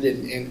said,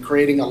 in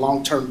creating a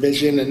long-term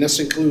vision. And this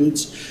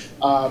includes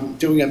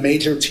doing a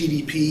major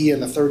TDP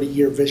and a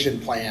 30-year vision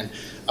plan,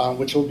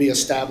 which will be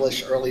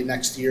established early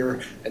next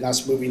year, and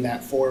us moving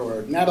that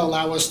forward. And that'll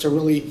allow us to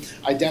really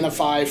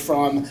identify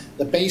from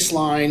the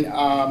baseline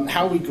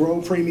how we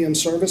grow premium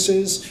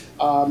services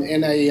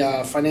in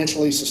a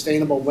financially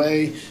sustainable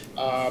way,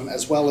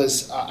 as well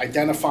as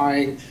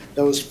identifying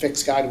those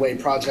fixed guideway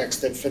projects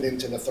that fit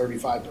into the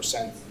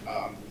 35%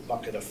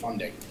 bucket of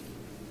funding.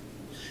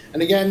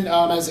 And again,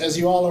 as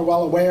you all are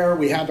well aware,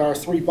 we have our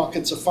 3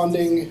 buckets of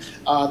funding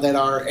that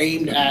are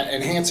aimed at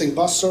enhancing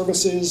bus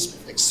services,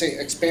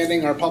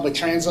 expanding our public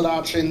transit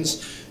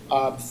options,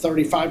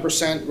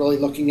 35% really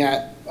looking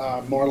at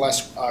more or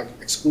less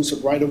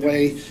exclusive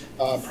right-of-way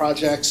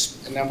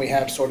projects, and then we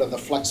have sort of the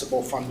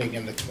flexible funding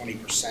in the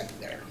 20%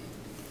 there.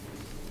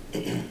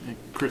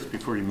 Chris,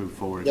 before you move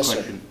forward, yes,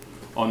 question. Sir.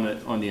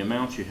 On the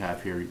amounts you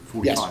have here,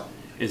 45, yes.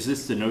 Is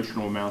this the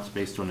notional amounts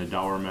based on the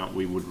dollar amount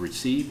we would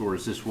receive, or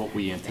is this what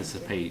we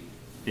anticipate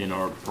in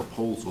our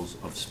proposals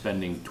of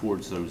spending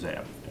towards those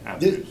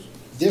avenues?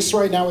 This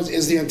right now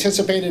is the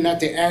anticipated, and at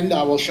the end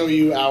I will show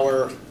you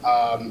our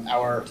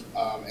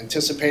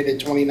anticipated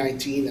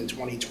 2019 and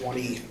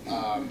 2020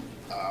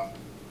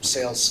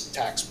 sales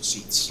tax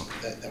receipts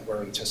that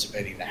we're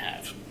anticipating to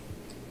have.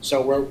 So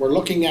we're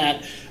looking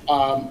at,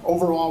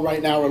 overall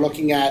right now, we're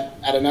looking at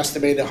an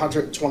estimated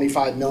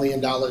 $125 million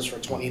for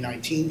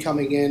 2019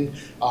 coming in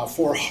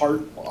for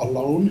HART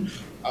alone.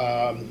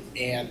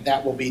 And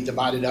that will be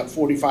divided up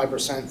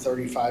 45%,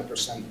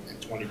 35%, and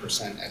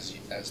 20%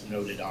 as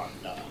noted on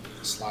the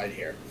slide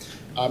here.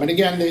 And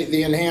again,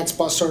 the enhanced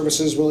bus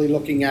services really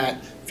looking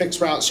at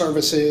fixed route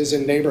services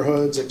in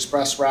neighborhoods,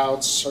 express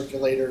routes,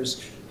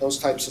 circulators, those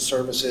types of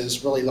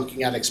services, really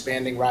looking at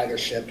expanding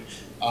ridership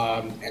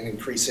and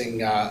increasing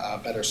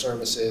better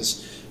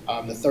services.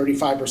 The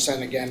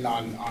 35% again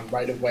on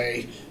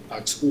right-of-way,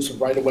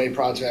 exclusive right-of-way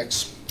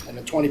projects, and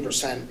the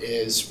 20%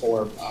 is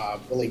for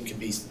really can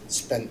be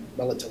spent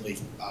relatively,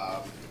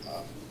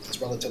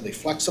 it's relatively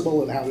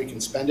flexible in how we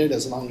can spend it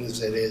as long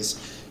as it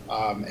is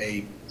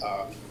a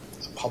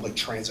public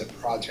transit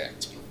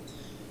project.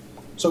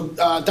 So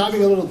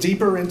diving a little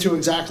deeper into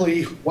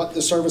exactly what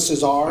the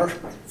services are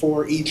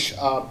for each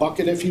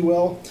bucket, if you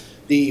will.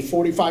 The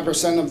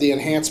 45% of the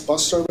enhanced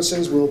bus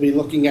services, we'll be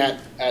looking at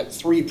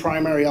 3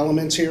 primary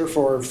elements here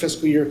for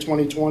fiscal year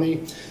 2020.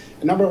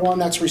 And number 1,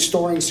 that's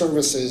restoring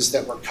services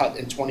that were cut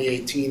in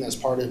 2018 as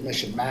part of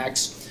Mission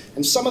Max.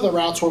 And some of the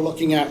routes we're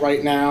looking at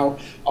right now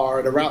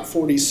are the Route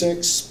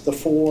 46, the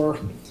 4,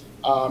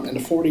 and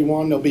the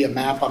 41. There'll be a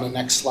map on the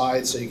next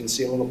slide so you can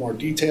see a little more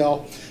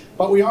detail.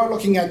 But we are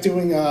looking at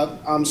doing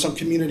some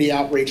community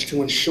outreach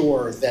to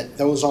ensure that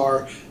those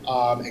are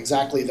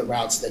exactly the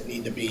routes that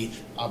need to be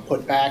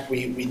put back.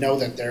 We know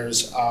that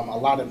there's a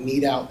lot of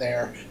need out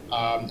there,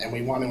 and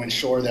we want to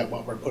ensure that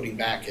what we're putting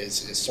back is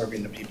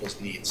serving the people's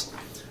needs.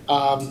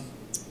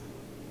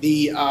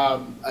 The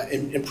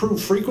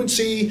improved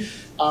frequency,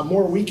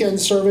 more weekend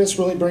service,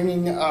 really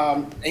bringing,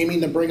 aiming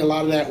to bring a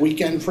lot of that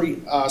weekend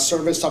free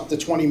service up to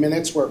 20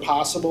 minutes where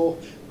possible,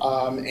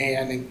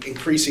 and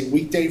increasing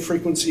weekday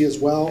frequency as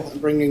well,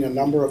 and bringing a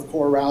number of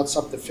core routes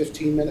up to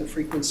 15-minute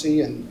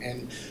frequency,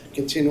 and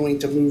continuing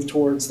to move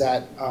towards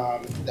that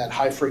that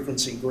high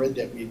frequency grid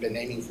that we've been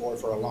aiming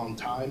for a long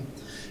time.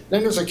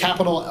 Then there's a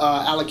capital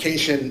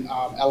allocation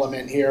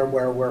element here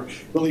where we're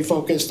really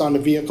focused on the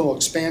vehicle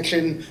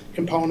expansion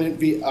component,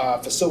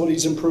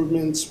 facilities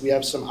improvements. We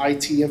have some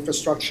IT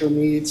infrastructure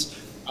needs,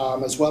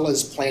 as well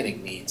as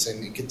planning needs,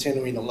 and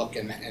continuing to look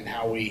in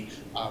how we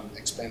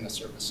expand the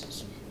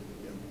services.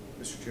 Yeah.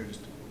 Mr. Chair, just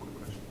a quick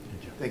question.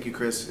 Thank you,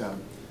 Chris.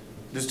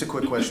 Just a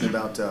quick question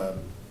about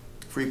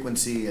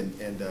frequency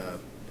and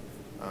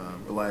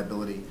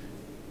reliability.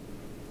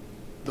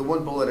 The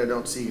one bullet I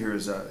don't see here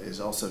is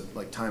also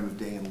like time of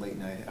day and late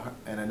night,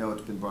 and I know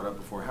it's been brought up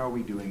before. How are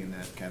we doing in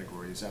that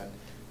category? Is that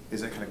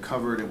kind of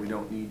covered, and we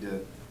don't need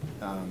to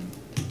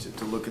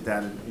look at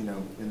that,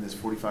 in this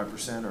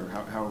 45%, or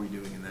how are we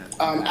doing in that?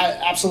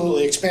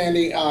 Absolutely,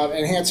 expanding,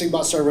 enhancing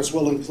bus service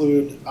will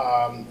include.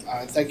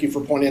 Thank you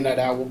for pointing that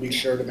out. We'll be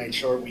sure to make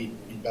sure we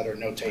better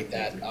notate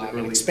that.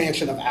 An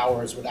expansion of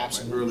hours would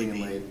absolutely early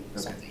and late.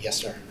 Something. Okay. Yes,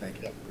 sir. Thank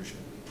you. Yep. Appreciate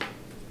it.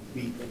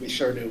 We'll be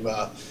sure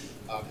to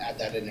add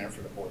that in there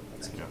for the board.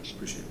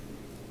 Appreciate it.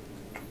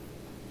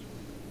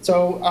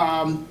 So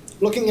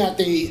looking at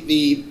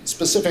the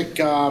specific,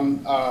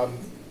 sort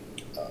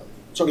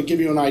of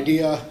give you an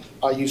idea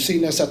You've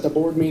seen this at the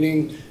board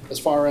meeting as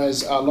far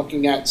as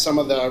looking at some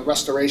of the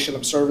restoration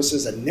of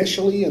services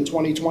initially in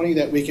 2020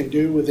 that we can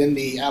do within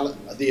the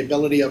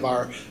ability of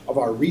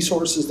our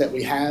resources that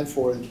we have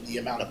for the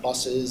amount of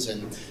buses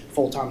and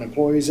full-time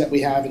employees that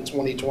we have in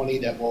 2020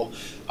 that will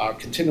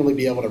continually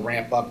be able to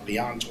ramp up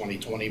beyond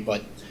 2020.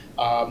 But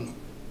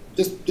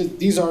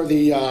these are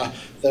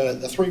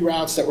the three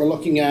routes that we're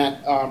looking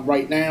at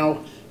right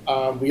now.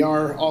 We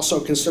are also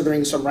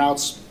considering some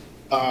routes,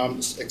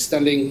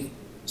 extending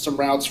some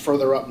routes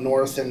further up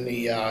north in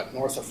the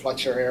north of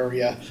Fletcher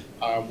area,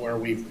 where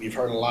we've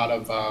heard a lot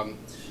of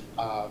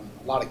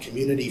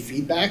community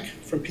feedback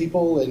from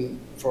people and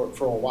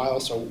for a while.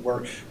 So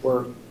we're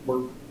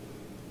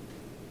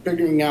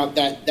figuring out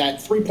that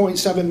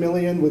 3.7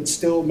 million would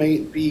still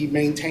be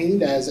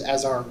maintained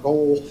as our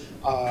goal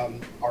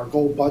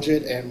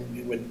budget, and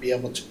we would be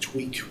able to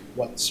tweak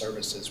what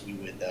services we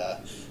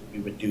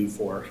would do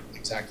for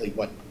exactly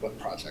what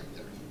project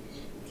there.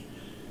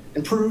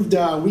 Improved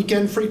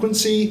weekend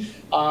frequency.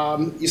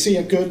 You see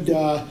a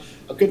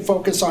good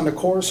focus on the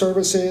core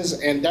services,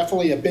 and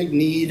definitely a big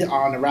need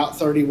on Route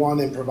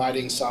 31 in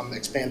providing some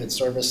expanded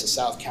service to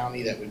South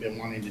County that we've been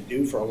wanting to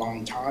do for a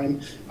long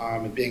time,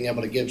 and being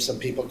able to give some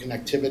people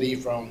connectivity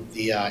from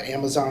the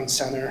Amazon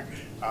Center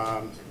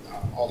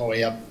all the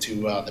way up to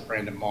the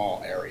Brandon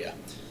Mall area.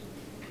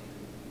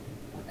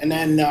 And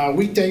then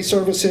weekday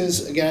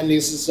services, again,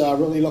 this is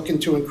really looking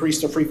to increase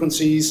the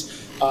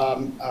frequencies,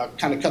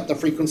 kind of cut the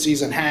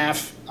frequencies in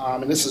half,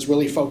 and this is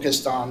really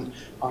focused on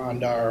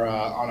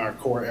our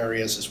core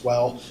areas as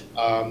well.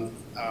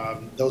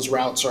 Those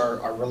routes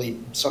are really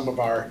some of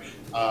our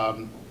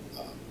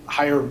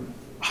higher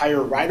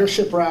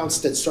ridership routes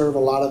that serve a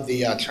lot of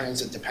the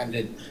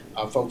transit-dependent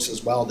folks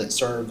as well, that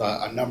serve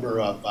a number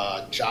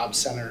of job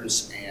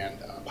centers and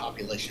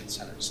population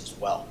centers as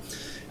well.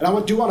 And I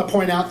do want to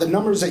point out the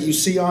numbers that you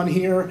see on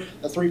here,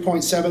 the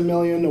 3.7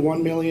 million, the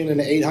 1 million, and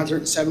the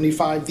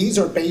 875. These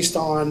are based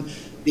on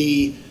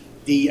the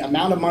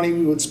amount of money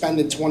we would spend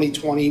in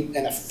 2020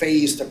 in a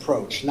phased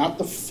approach, not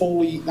the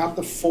full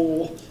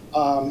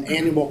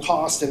annual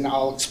cost. And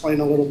I'll explain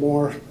a little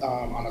more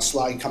on a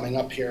slide coming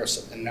up here,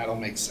 and that'll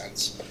make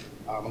sense,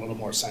 a little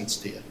more sense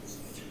to you.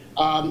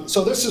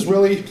 So this is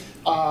really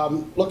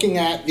looking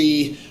at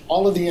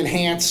all of the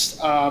enhanced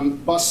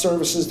bus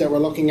services that we're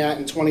looking at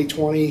in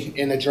 2020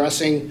 in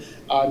addressing.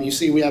 You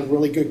see we have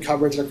really good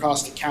coverage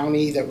across the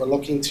county that we're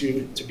looking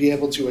to be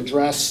able to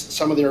address.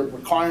 Some of their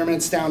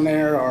requirements down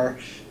there are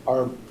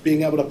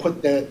being able to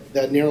put the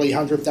nearly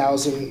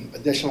 100,000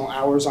 additional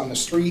hours on the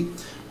street,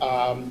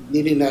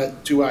 needing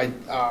to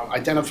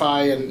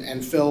identify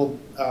and fill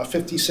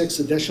 56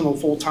 additional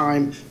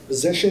full-time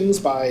positions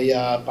by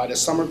the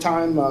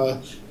summertime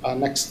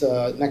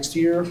next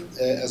year,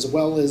 as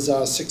well as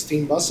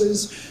 16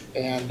 buses,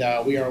 and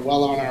we are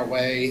well on our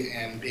way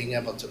and being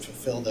able to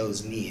fulfill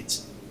those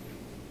needs.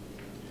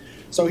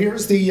 So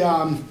here's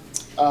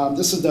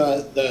this is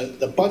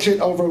the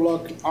budget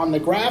overlook. On the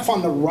graph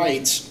on the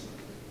right,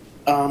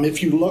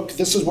 if you look,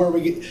 this is where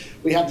we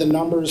have the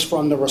numbers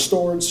from the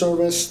restored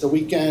service, the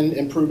weekend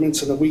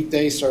improvements, and the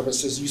weekday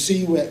services. You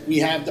see we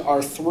have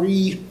our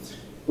three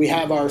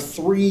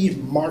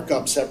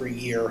markups every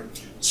year: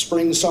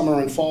 spring, summer,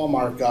 and fall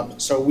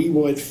markup. So we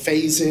would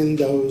phase in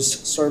those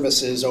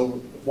services over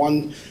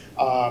one.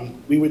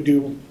 We would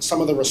do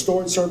some of the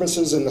restored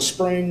services in the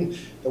spring,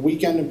 the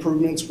weekend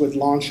improvements would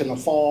launch in the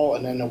fall,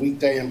 and then the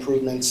weekday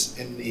improvements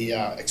in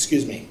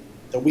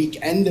the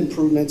weekend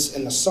improvements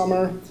in the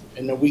summer,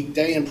 and the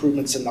weekday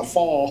improvements in the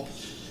fall.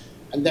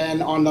 And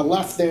then on the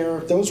left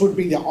there, those would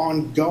be the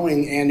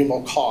ongoing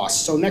annual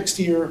costs. So next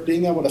year,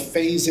 being able to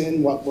phase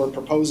in what we're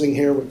proposing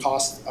here would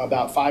cost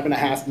about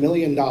 $5.5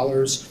 million.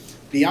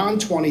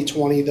 Beyond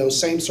 2020, those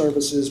same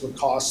services would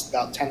cost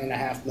about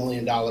 $10.5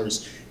 million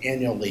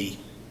annually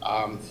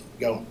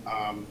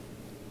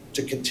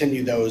to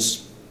continue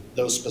those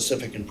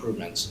specific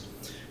improvements.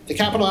 The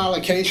capital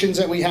allocations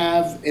that we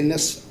have in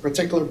this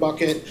particular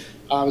bucket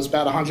is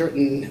about a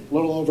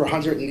little over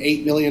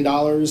 $108 million,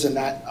 and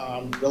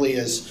that really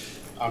is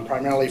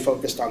primarily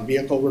focused on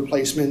vehicle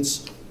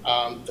replacements,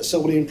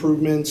 facility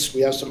improvements.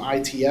 We have some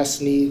ITS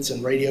needs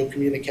and radio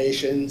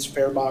communications,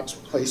 fare box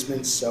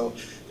replacements. So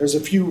there's a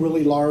few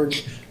really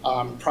large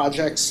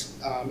projects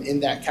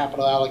in that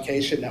capital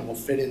allocation that will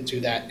fit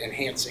into that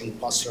enhancing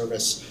bus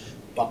service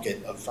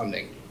bucket of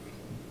funding.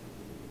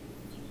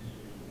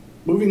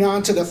 Moving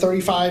on to the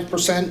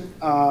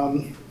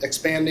 35%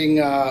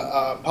 expanding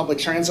public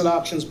transit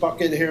options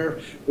bucket here,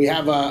 we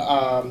have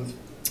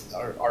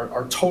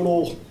our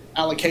total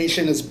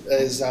allocation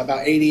is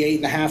about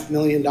 $88.5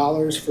 million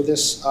for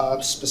this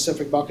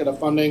specific bucket of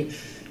funding.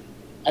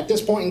 At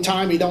this point in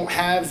time, we don't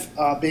have,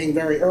 being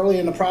very early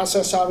in the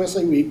process,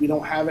 obviously, we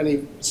don't have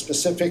any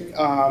specific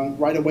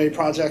right-of-way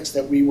projects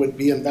that we would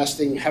be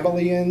investing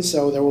heavily in,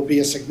 so there will be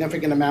a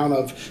significant amount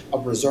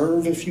of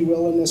reserve, if you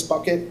will, in this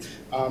bucket,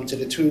 to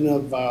the tune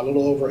of a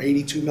little over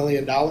 $82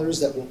 million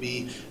that will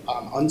be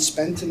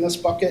unspent in this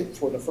bucket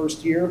for the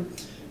first year.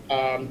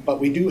 But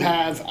we do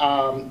have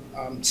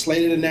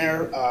slated in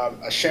there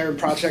a shared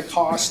project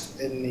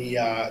cost in the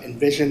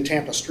Envision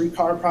Tampa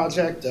streetcar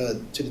project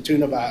to the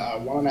tune of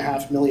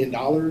 $1.5 million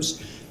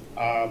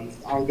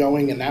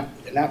ongoing in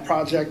that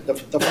project. The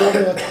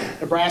Florida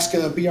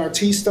Nebraska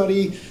BRT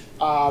study,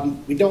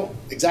 we don't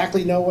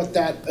exactly know what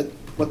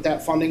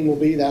that funding will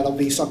be. That'll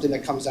be something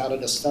that comes out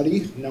of the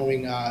study,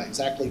 knowing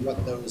exactly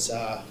what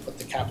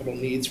the capital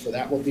needs for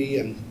that will be,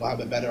 and we'll have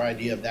a better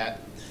idea of that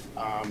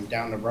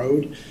down the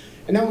road.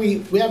 And then we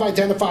have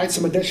identified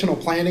some additional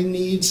planning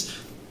needs,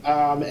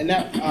 and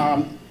that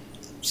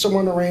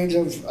somewhere in the range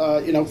of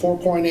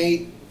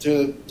 4.8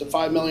 to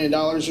 $5 million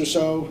or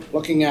so,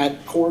 looking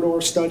at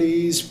corridor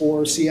studies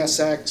for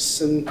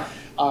CSX and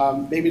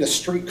maybe the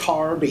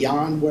streetcar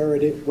beyond where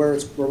we're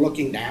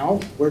looking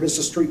now. Where does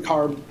the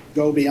streetcar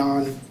go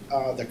beyond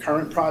the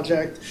current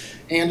project,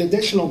 and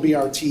additional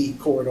BRT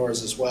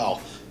corridors as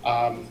well,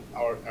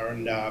 or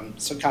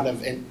some kind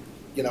of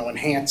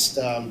enhanced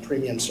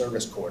premium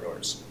service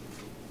corridors.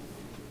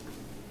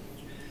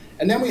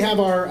 And then we have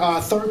our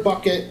third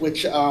bucket,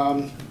 which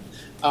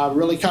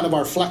really kind of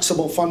our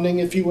flexible funding,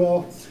 if you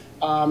will.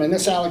 In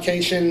this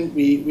allocation,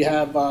 we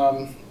have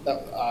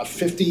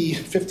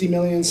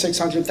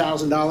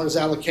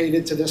 $50,600,000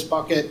 allocated to this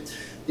bucket.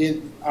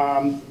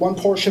 One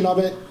portion of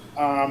it,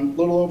 a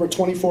little over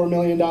 $24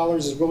 million,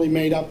 is really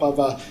made up of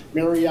a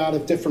myriad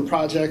of different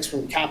projects,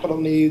 from capital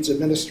needs,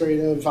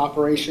 administrative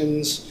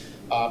operations,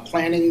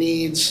 planning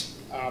needs,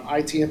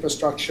 IT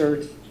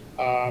infrastructure.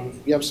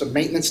 We have some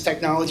maintenance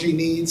technology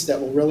needs that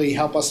will really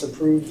help us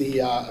improve the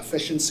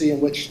efficiency in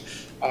which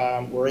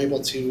we're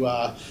able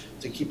to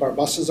keep our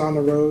buses on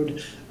the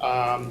road,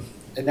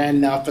 and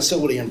then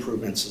facility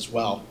improvements as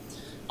well.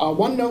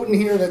 One note in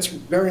here that's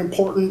very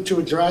important to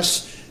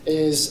address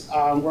is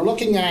we're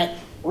looking at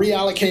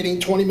reallocating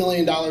 $20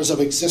 million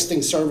of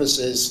existing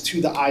services to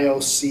the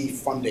IOC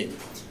funding.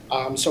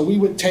 So we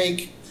would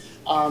take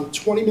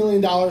 $20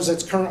 million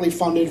that's currently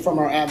funded from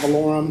our ad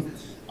valorem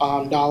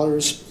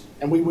dollars,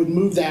 and we would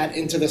move that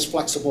into this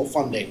flexible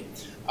funding.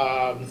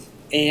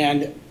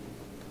 And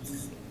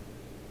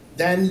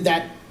then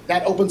that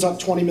opens up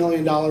 $20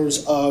 million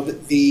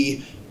of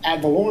the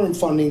ad valorem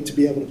funding to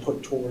be able to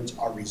put towards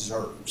our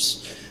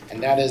reserves.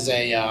 And that is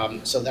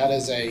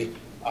a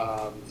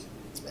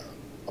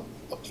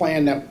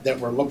plan that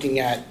we're looking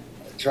at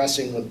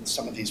addressing with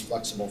some of these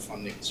flexible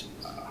fundings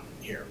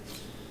here.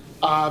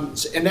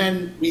 And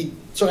then we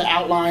sort of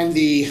outline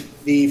the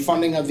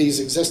funding of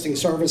these existing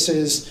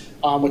services,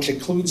 which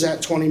includes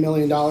that $20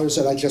 million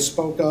that I just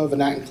spoke of, and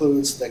that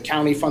includes the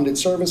county-funded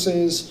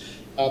services,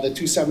 the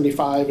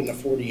 275 and the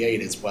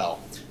 48 as well.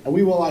 And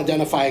we will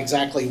identify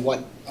exactly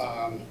what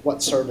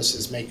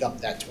services make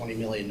up that $20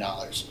 million.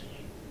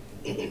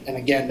 And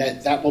again,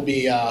 that will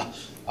be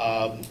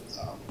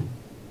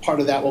part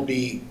of that will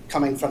be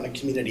coming from the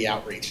community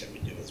outreach that we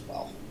do as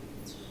well.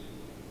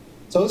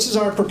 So this is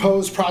our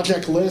proposed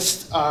project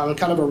list,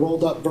 kind of a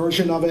rolled up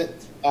version of it.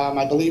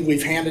 I believe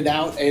we've handed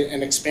out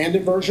an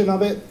expanded version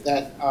of it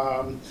that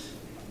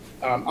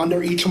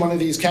under each one of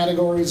these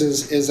categories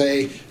is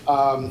an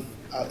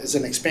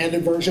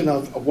expanded version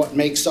of what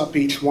makes up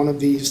each one of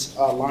these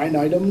line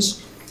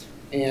items.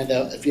 And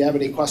if you have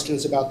any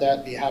questions about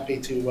that, be happy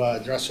to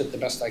address it the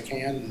best I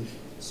can. And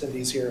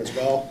Cindy's here as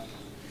well.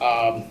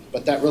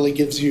 But that really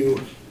gives you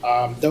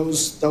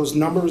those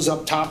numbers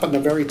up top on the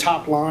very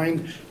top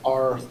line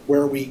are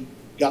where we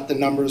got the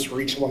numbers for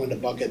each one of the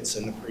buckets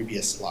in the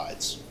previous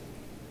slides.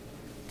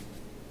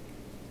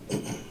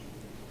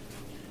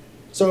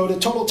 So the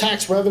total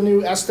tax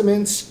revenue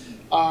estimates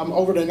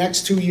over the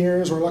next 2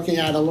 years, we're looking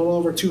at a little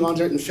over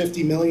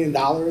 $250 million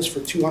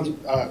for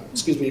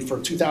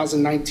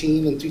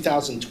 2019 and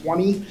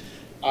 2020.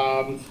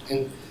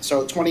 And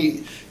so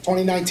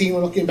 2019,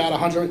 we're looking about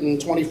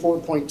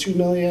 $124.2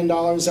 million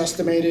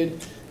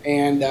estimated,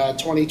 and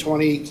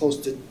 2020 close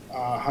to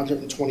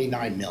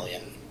 $129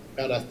 million,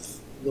 about a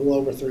little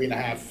over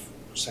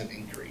 3.5%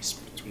 increase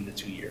between the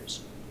 2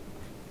 years.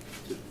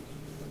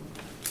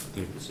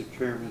 Mr.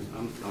 Chairman,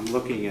 I'm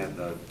looking at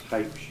the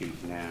type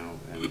sheet now,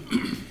 and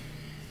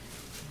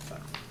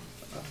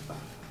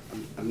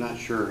I'm not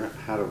sure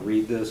how to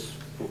read this.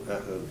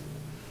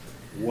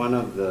 One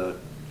of the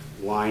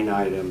line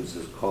items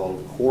is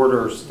called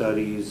Corridor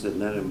Studies,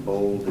 and then in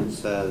bold it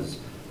says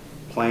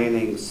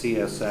Planning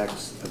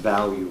CSX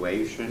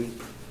Evaluation.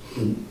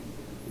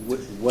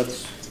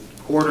 What's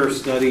Corridor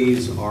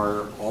Studies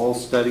are all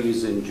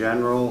studies in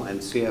general, and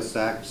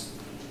CSX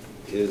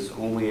is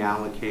only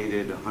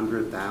allocated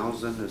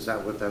 100,000. Is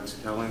that what that's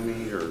telling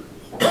me, or?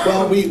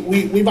 Well,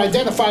 we've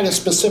identified a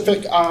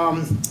specific.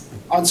 On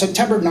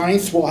September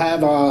 9th, we'll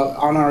have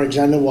on our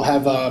agenda. We'll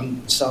have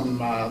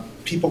some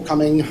people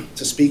coming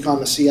to speak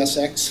on the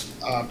CSX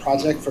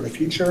project for the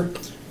future.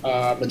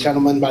 A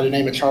gentleman by the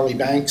name of Charlie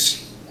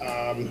Banks,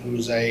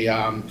 who's a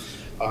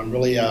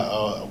really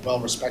a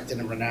well-respected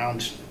and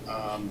renowned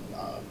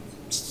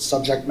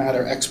subject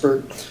matter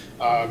expert.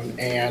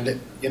 And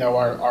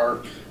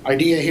our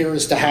idea here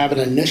is to have an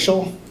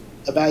initial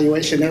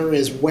evaluation. There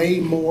is way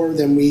more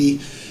than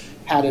we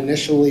had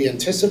initially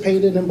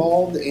anticipated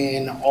involved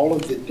in all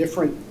of the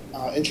different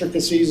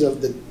intricacies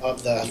of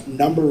the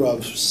number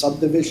of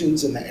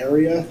subdivisions in the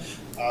area.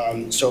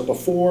 So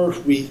before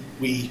we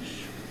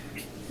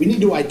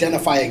need to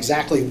identify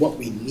exactly what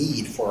we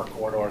need for a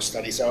corridor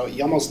study. So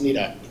you almost need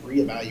a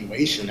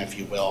pre-evaluation, if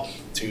you will,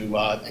 to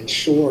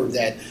ensure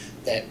that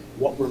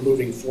what we're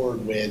moving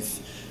forward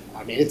with.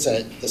 I mean, the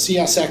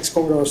CSX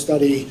corridor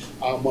study,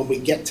 when we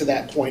get to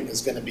that point,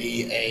 is going to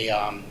be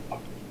a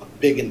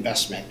big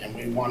investment, and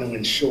we want to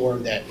ensure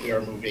that we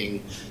are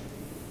moving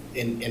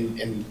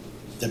in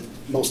the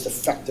most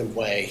effective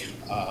way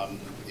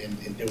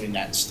in doing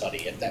that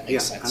study, if that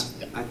makes sense.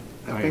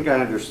 I think I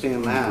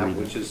understand that,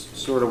 which is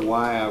sort of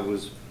why I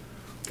was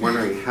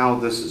wondering how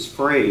this is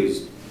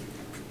phrased.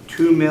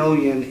 2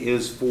 million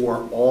is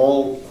for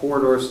all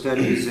corridor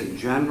studies in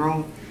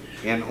general,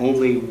 and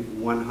only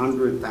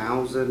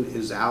 100,000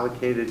 is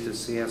allocated to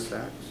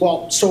CSX?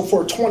 Well, so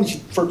for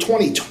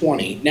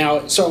 2020,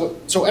 now, so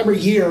every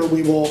year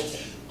we will,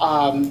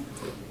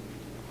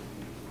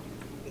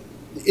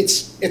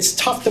 it's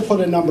tough to put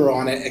a number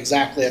on it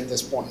exactly at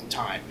this point in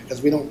time,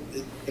 because we don't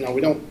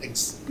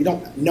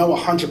know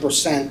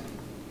 100%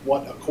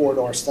 what a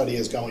corridor study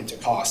is going to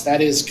cost.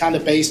 That is kind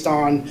of based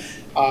on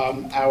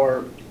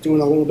our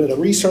doing a little bit of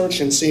research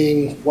and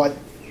seeing what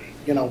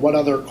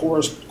other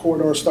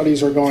corridor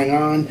studies are going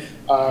on.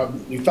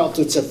 We felt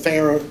it's a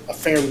fair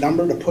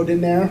number to put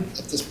in there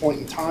at this point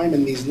in time,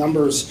 and these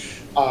numbers,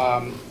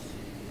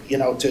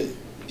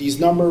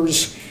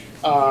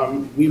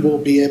 we will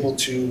be able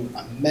to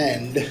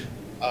amend.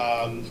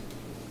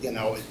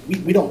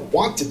 We don't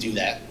want to do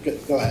that.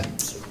 Go ahead.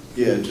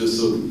 Yeah,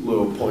 just a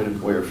little point of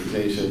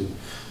clarification.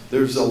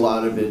 There's a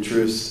lot of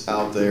interest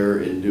out there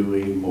in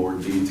doing more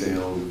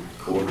detailed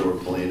corridor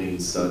planning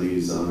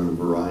studies on a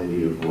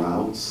variety of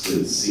routes.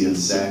 At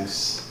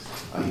CSX,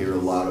 I hear a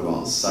lot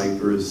about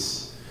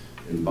Cypress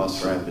and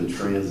bus rapid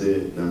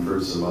transit, and I've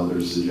heard some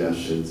other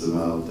suggestions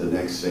about the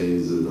next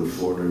phase of the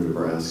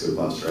Florida-Nebraska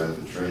bus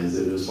rapid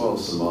transit, as well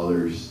as some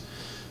others.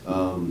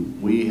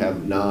 We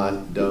have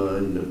not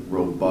done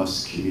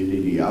robust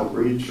community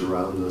outreach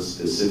around the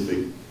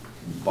specific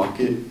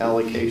bucket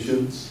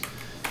allocations.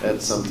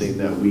 That's something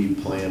that we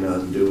plan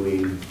on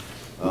doing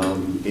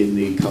in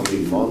the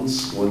coming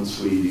months, once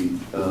we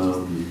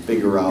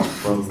figure out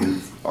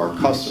from our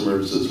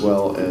customers as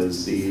well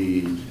as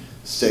the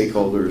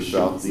stakeholders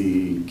throughout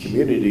the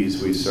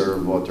communities we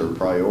serve what their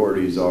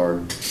priorities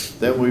are.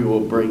 Then we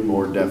will bring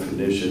more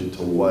definition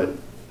to what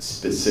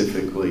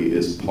specifically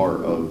is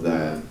part of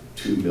that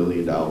 $2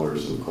 million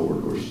of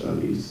corridor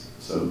studies.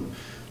 So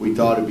we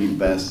thought it'd be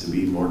best to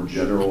be more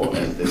general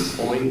at this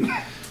point.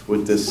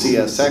 With the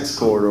CSX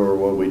corridor,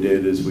 what we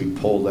did is we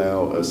pulled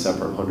out a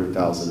separate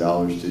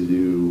 $100,000 to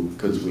do,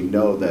 because we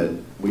know that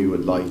we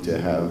would like to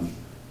have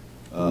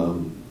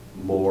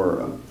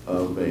more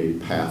of a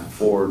path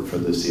forward for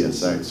the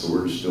CSX. So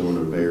we're just doing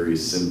a very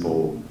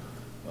simple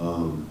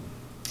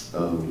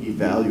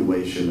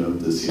evaluation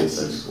of the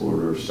CSX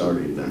corridor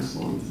starting next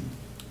month.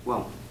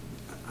 Well,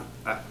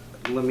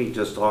 let me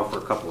just offer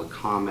a couple of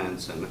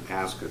comments and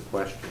ask a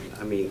question.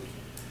 I mean,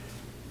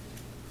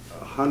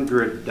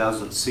 100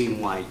 doesn't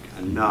seem like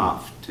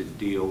enough to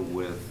deal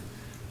with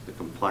the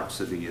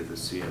complexity of the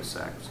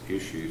CSX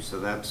issue. So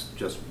that's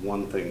just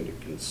one thing to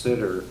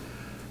consider.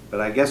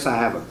 But I guess I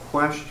have a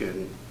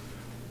question.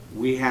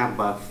 We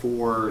have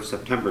for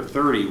September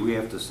 30, we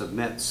have to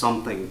submit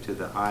something to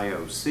the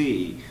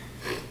IOC.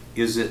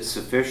 Is it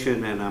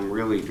sufficient, and I'm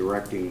really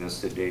directing this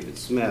to David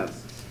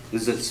Smith,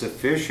 is it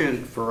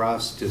sufficient for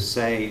us to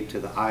say to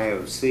the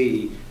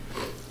IOC,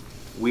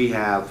 we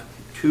have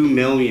 2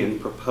 million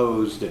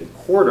proposed in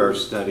corridor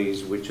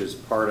studies, which is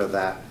part of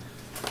that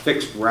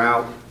fixed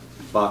route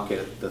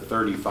bucket, the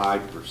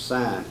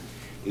 35%.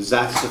 Is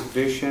that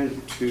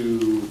sufficient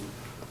to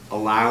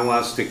allow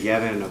us to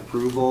get an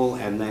approval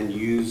and then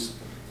use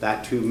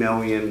that 2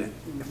 million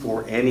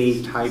for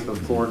any type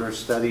of corridor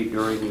study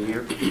during the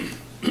year?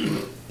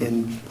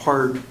 In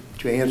part,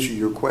 to answer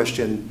your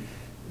question,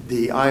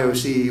 the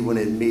IOC, when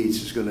it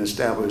meets, is going to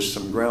establish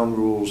some ground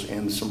rules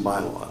and some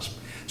bylaws.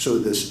 So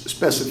the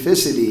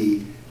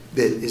specificity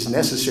that is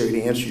necessary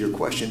to answer your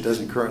question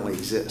doesn't currently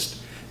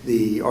exist.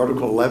 The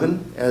Article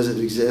 11, as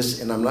it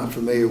exists, and I'm not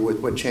familiar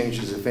with what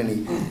changes, if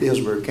any,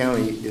 Dillsborough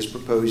County is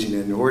proposing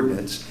in an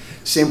ordinance,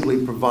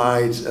 simply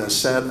provides a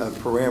set of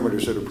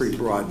parameters that are pretty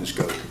broad in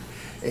scope.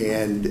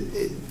 And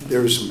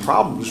there's some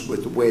problems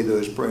with the way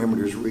those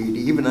parameters read,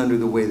 even under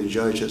the way the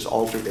judge has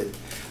altered it,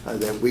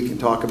 that we can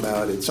talk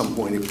about at some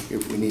point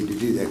if we need to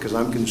do that. Because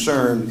I'm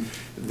concerned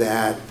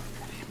that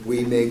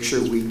we make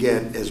sure we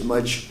get as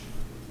much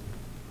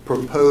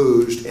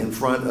proposed in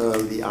front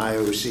of the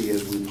IOC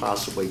as we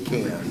possibly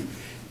can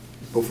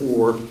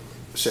before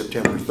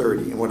September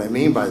 30. And what I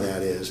mean by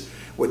that is,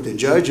 what the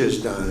judge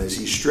has done is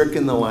he's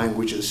stricken the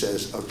language that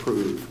says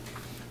approve,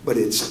 but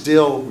it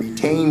still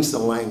retains the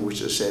language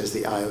that says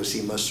the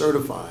IOC must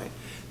certify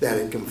that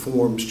it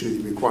conforms to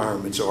the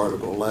requirements of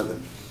Article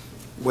 11.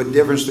 what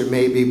difference there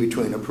may be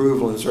between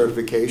approval and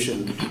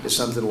certification is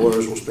something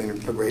lawyers will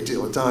spend a great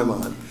deal of time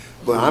on.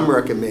 But I'm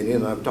recommending,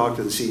 and I've talked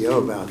to the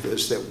CEO about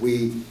this, that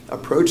we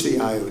approach the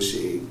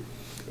IOC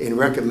and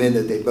recommend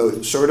that they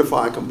both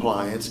certify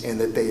compliance and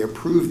that they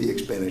approve the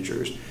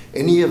expenditures.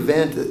 In the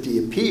event that the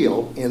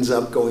appeal ends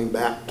up going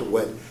back to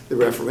what the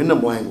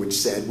referendum language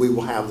said, we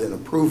will have then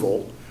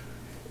approval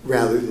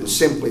rather than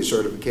simply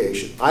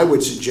certification. I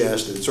would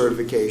suggest that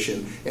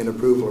certification and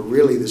approval are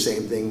really the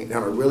same thing and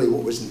are really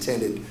what was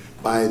intended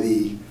by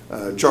the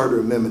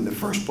charter amendment in the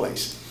first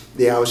place.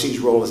 The IOC's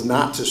role is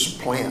not to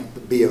supplant the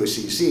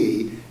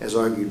BOCC, as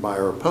argued by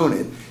our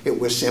opponent. It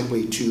was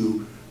simply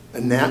to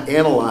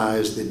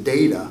analyze the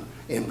data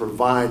and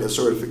provide a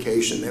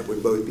certification that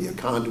would both be a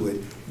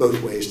conduit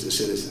both ways to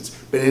citizens.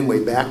 But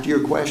anyway, back to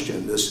your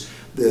question,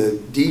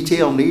 the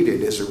detail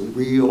needed is a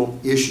real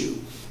issue.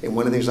 And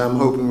one of the things I'm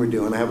hoping we're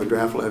doing, I have a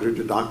draft letter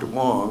to Dr.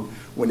 Wong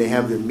when they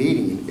have their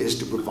meeting, is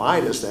to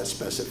provide us that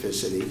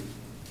specificity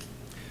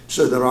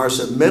so that our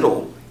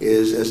submittal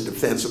is as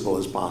defensible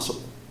as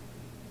possible.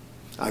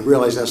 I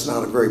realize that's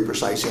not a very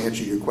precise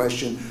answer to your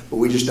question, but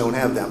we just don't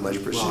have that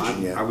much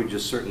precision yet. I would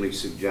just certainly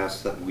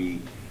suggest that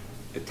we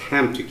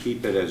attempt to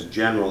keep it as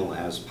general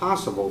as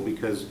possible,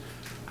 because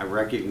I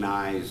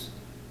recognize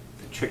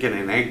the chicken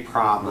and egg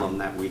problem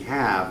that we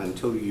have.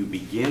 Until you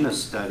begin a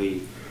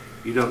study,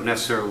 you don't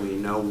necessarily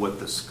know what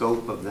the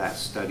scope of that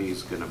study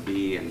is going to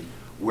be and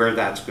where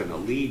that's going to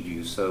lead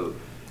you. So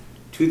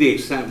to the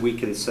extent we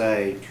can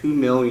say $2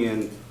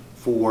 million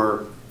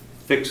for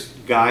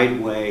fixed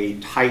guideway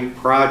type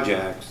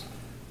projects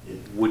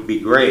would be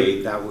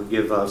great. That would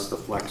give us the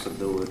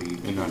flexibility.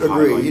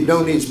 Agree. You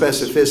don't need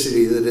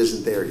specificity that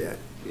isn't there yet.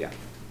 Yeah.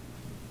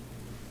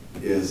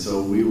 Yeah,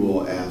 so we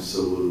will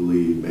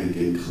absolutely make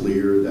it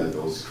clear that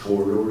those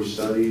corridor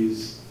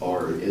studies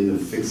are in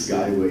the fixed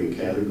guideway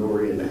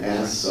category, and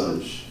as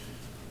such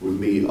would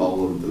meet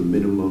all of the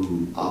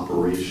minimum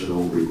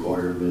operational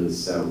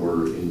requirements that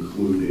were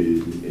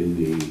included in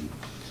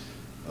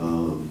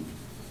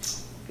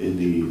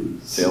the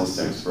sales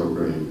tax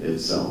program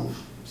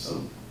itself.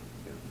 So.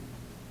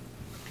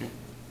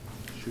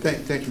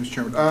 Thank you, Mr.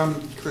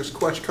 Chairman. Chris,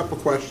 couple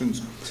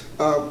questions.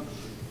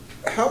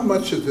 How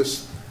much of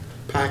this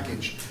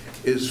package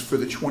is for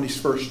the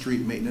 21st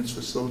Street Maintenance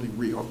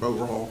Facility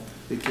overhaul?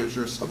 Because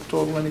there's a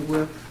subtotal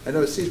anywhere? I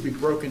know it seems to be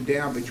broken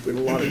down between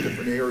a lot of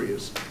different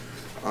areas.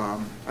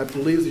 I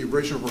believe the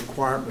original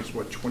requirement was,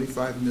 what,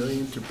 $25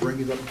 million to bring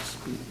it up to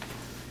speed?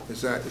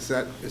 Is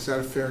that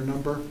a fair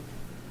number?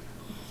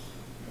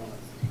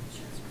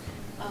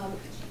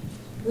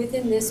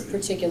 Within this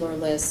particular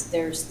list,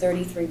 there's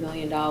 $33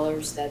 million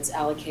that's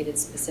allocated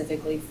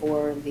specifically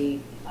for the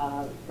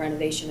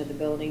renovation of the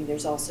building.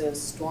 There's also a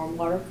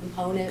stormwater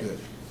component. Good.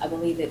 I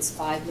believe it's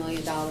 $5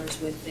 million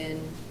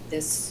within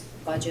this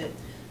budget.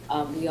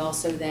 We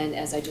also then,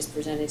 as I just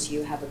presented to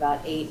you, have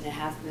about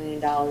 $8.5 million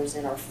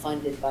in our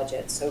funded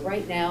budget. So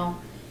right now,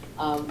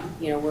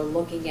 we're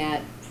looking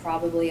at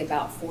probably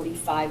about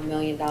 $45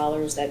 million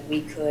that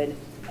we could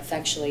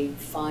effectually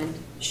fund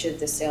should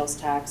the sales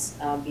tax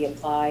be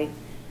applied.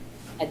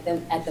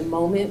 At the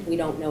moment, we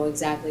don't know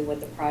exactly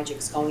what the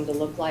project's going to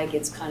look like.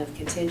 It's kind of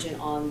contingent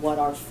on what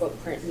our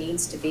footprint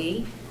needs to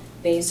be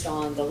based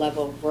on the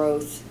level of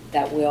growth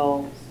that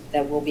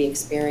we'll be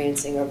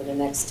experiencing over the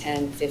next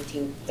 10,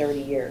 15, 30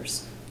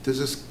 years. Does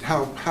this,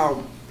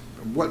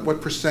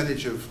 what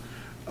percentage of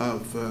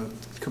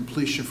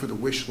completion for the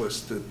wish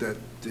list that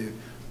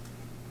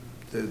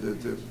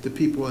the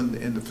people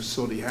in the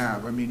facility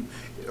have? I mean,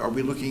 are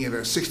we looking at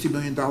a $60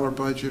 million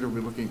budget? Are we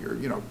looking,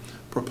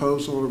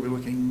 proposal? Are we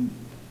looking,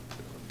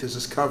 does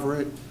this cover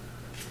it?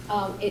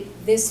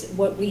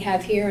 What we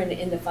have here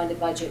in the funded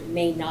budget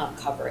may not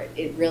cover it.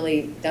 It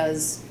really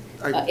does.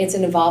 It's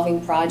an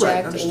evolving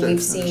project, right, and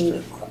we've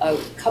seen a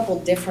couple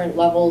different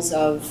levels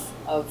of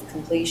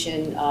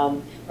completion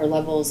or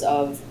levels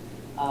of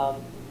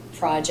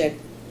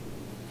project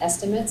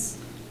estimates.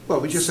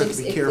 Well, we just have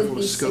to be careful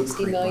of scope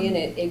creep. It could be $60 million.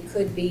 It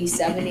could be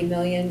 $70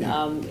 million.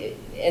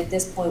 At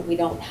this point, we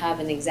don't have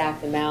an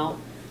exact amount,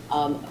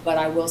 but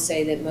I will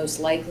say that most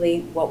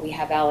likely what we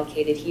have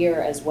allocated here,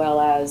 as well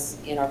as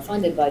in our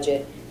funded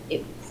budget,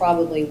 it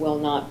probably will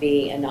not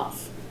be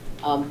enough.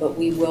 But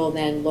we will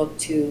then look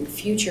to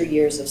future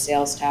years of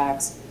sales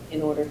tax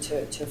in order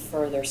to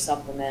further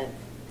supplement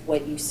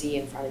what you see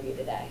in front of you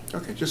today.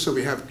 Okay, just so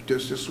we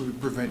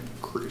prevent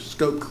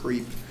scope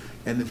creep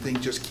and the thing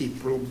just keep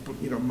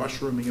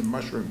mushrooming and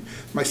mushrooming.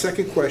 My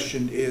second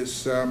question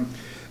is,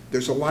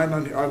 there's a line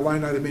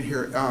item in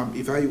here,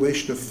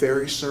 evaluation of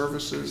ferry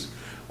services.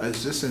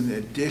 Is this an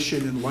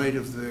addition in light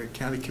of the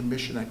county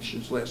commission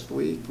actions last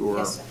week, or?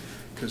 Yes, sir.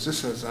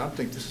 Because I don't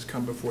think this has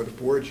come before the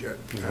board yet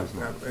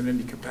in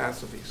any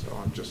capacity, so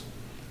I'm just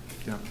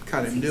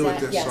kind of new at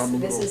this. Yes, so I'm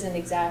this is an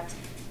exact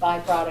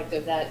byproduct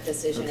of that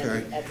decision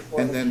at the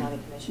Board of County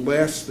Commission. And then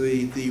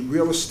lastly, the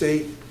real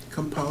estate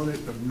component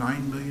of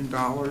 $9 million,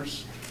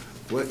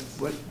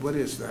 what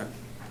is that?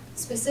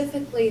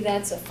 Specifically,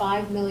 that's a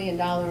 $5 million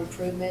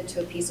improvement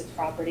to a piece of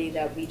property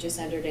that we just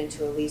entered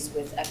into a lease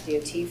with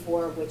FDOT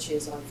for, which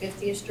is on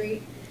 50th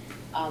Street.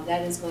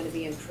 That is going to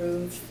be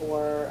improved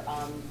for,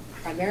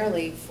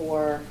 primarily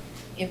for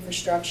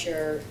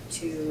infrastructure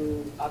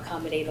to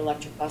accommodate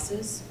electric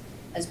buses,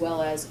 as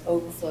well as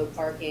overflow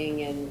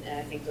parking, and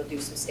I think they'll do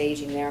some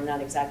staging there. I'm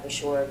not exactly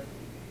sure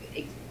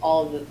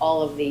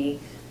all of the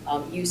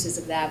uses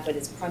of that, but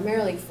it's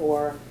primarily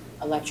for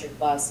electric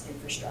bus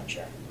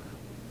infrastructure.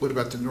 What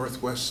about the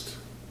northwest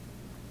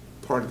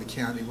part of the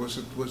county? Was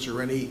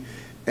there any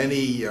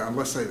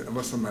unless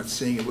I'm not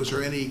seeing it, was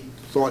there any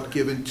thought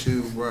given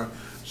to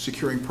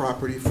securing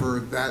property for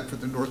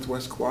the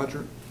northwest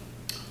quadrant?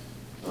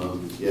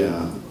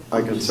 Yeah,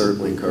 I can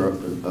certainly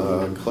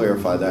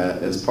clarify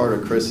that. As part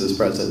of Chris's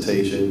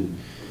presentation,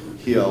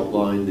 he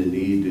outlined the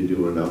need to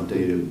do an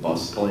updated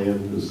bus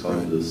plan. It's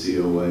called the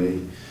COA.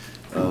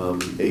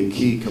 A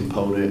key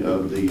component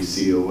of the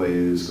COA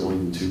is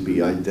going to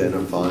be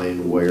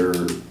identifying where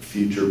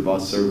future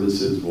bus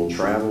services will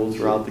travel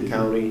throughout the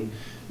county.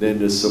 Then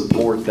to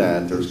support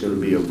that, there's going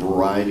to be a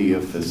variety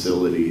of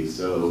facilities.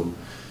 So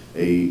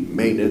a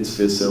maintenance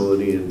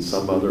facility in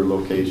some other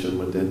location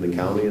within the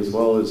county, as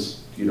well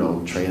as, you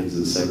know,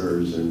 transit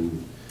centers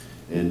and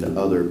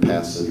other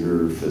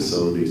passenger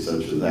facilities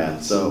such as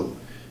that. So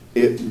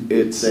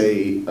it's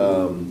a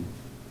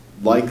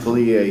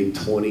likely a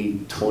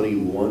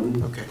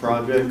 2021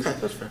 project. Okay,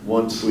 that's fair.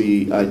 Once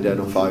we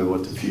identify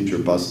what the future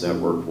bus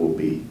network will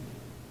be.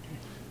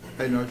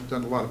 I know I've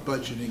done a lot of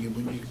budgeting, and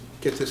when you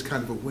get this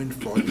kind of a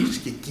windfall, you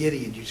just get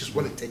giddy and you just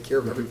want to take care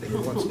of everything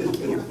at once.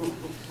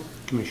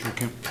 Commissioner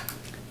Kemp.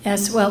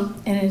 Yes, well,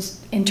 and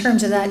in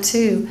terms of that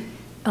too,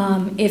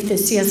 if the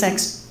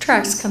CSX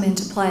trucks come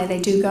into play, they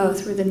do go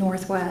through the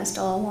northwest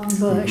all along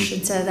Bush,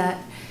 and so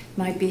that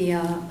might be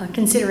a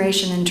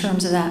consideration in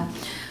terms of that.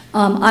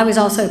 I was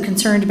also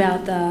concerned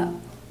about the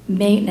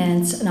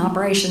maintenance and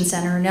operations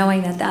center,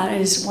 knowing that that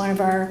is one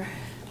of our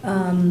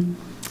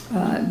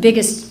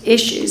biggest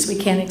issues. We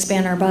can't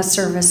expand our bus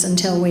service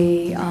until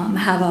we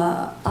have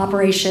a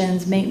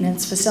operations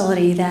maintenance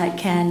facility that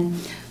can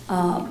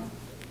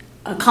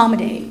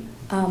accommodate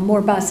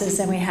more buses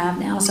than we have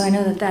now. So I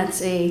know that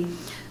that's a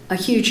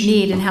huge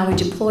need in how we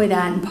deploy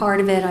that, and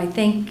part of it, I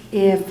think,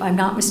 if I'm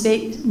not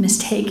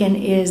mistaken,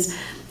 is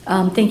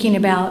thinking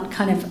about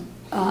kind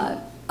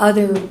of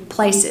other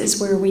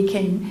places where we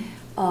can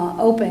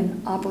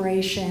open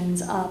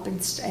operations up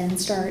and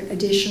start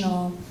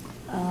additional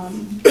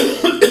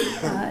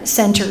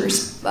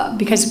centers,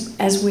 because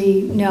as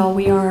we know,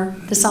 we are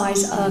the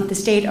size of the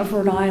state of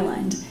Rhode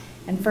Island,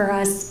 and for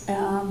us,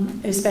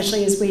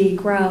 especially as we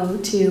grow,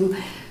 to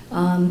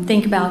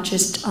think about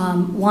just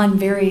one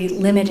very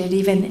limited,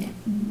 even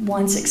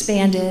once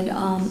expanded,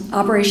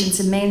 operations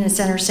and maintenance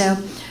center. So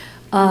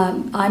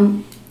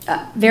I'm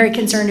very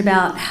concerned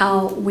about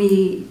how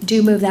we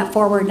do move that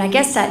forward, and I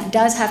guess that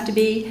does have to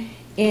be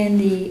in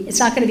the, it's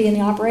not going to be in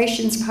the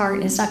operations part,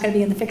 and it's not going to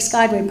be in the fixed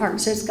skyway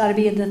part, so it's got to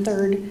be in the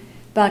third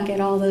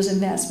bucket, all those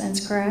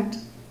investments, correct?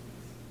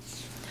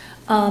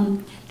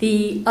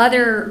 The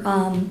other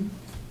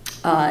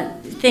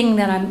thing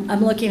that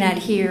I'm looking at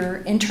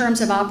here, in terms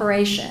of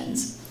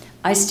operations,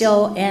 I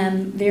still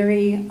am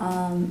very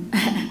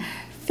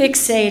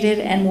fixated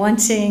and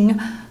wanting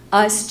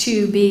us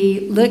to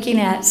be looking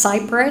at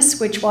Cypress,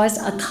 which was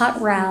a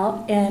cut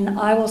route, and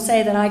I will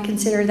say that I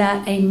consider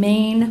that a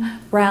main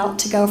route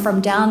to go from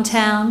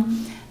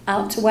downtown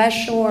out to West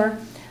Shore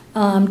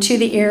to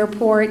the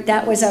airport.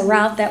 That was a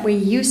route that we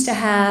used to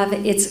have.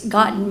 It's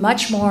gotten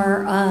much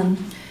more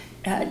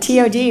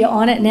TOD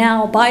on it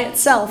now by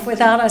itself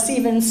without us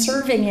even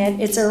serving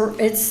it. It's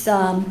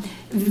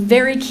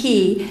very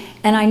key,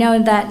 and I know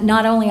that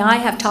not only I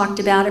have talked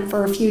about it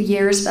for a few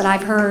years, but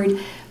I've heard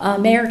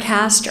Mayor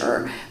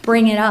Castor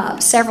bring it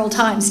up several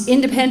times,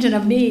 independent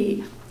of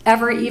me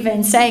ever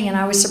even saying, and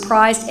I was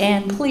surprised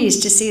and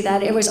pleased to see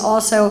that it was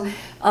also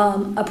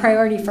a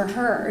priority for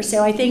her.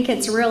 So I think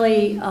it's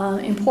really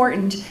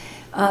important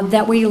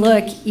that we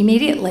look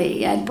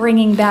immediately at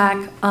bringing back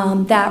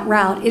that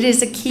route. It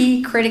is a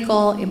key,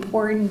 critical,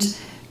 important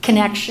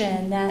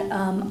connection that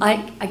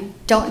I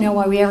don't know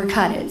why we ever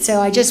cut it. So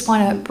I just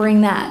want to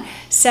bring that.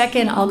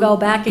 Second, I'll go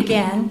back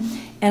again,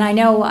 and I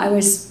know I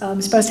was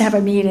supposed to have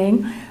a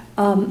meeting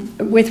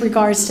with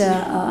regards to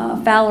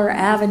Fowler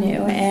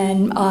Avenue,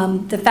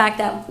 and the fact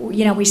that,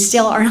 you know, we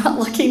still are not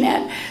looking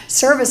at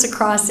service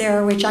across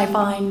there, which I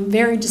find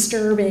very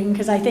disturbing,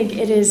 because I think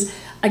it is,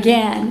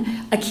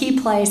 again, a key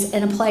place,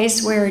 and a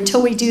place where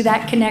until we do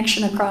that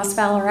connection across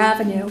Fowler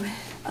Avenue,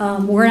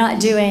 we're not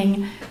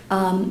doing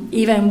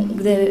even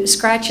the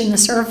scratching the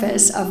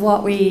surface of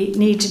what we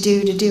need to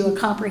do a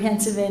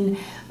comprehensive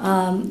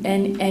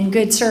and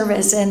good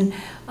service. And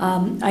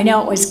I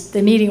know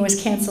the meeting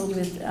was canceled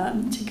with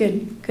to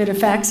good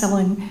effect,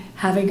 someone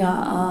having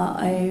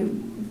a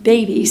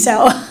baby.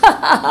 So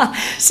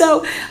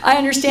so I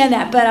understand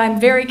that, but I'm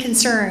very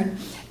concerned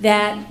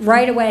that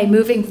right away,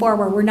 moving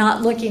forward, we're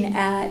not looking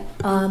at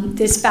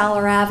this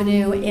Fowler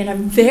Avenue in a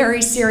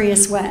very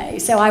serious way.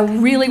 So I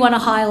really want to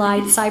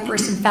highlight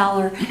Cypress and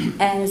Fowler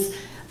as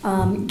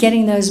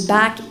getting those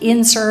back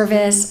in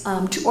service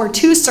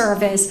to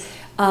service.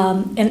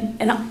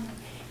 And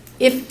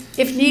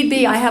if need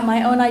be, I have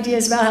my own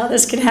ideas about how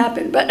this can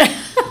happen, but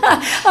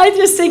I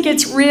just think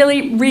it's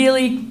really,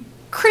 really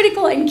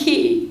critical and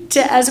key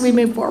to as we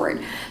move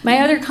forward. My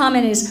other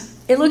comment is,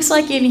 it looks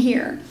like in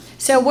here,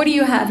 so what do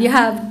you have? You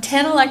have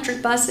 10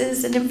 electric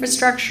buses and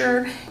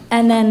infrastructure,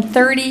 and then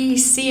 30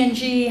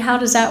 CNG. How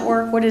does that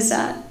work? What is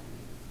that?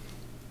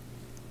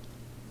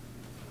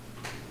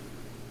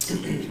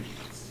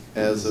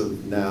 As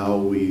of now,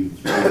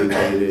 we've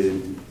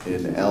dedicated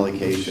an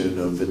allocation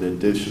of an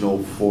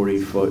additional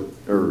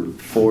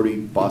 40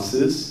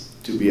 buses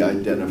to be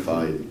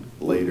identified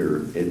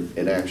later.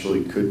 It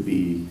actually could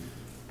be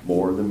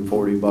more than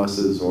 40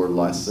 buses or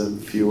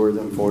fewer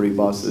than 40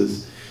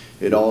 buses.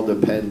 It all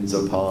depends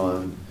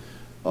upon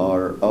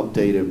our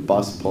updated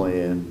bus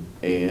plan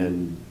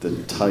and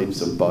the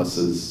types of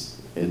buses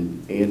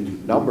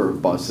and number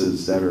of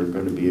buses that are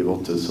going to be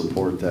able to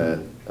support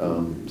that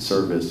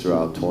service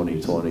throughout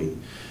 2020.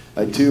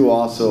 I do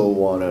also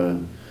want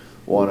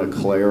to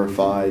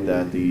clarify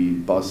that the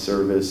bus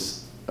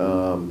service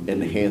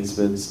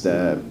enhancements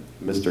that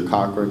Mr.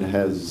 Cochran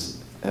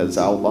has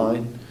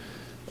outlined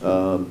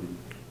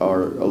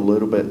are a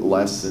little bit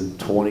less than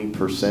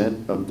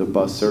 20% of the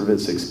bus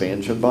service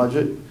expansion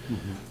budget.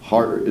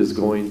 HART is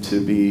going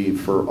to be,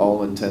 for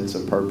all intents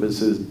and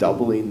purposes,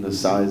 doubling the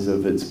size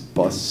of its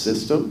bus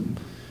system.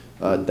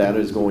 That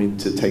is going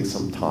to take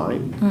some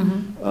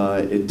time.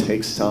 It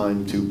takes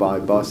time to buy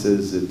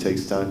buses. It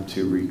takes time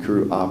to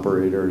recruit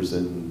operators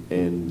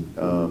and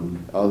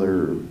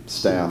other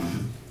staff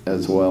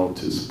as well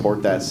to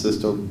support that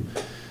system.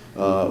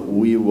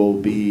 We will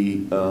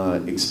be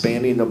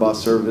expanding the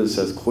bus service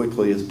as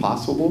quickly as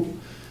possible.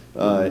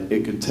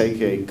 It could take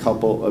a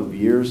couple of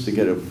years to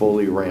get it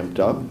fully ramped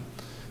up.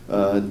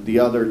 The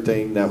other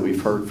thing that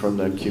we've heard from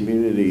the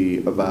community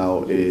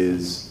about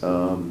is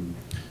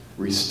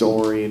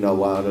restoring a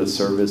lot of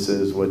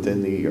services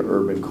within the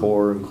urban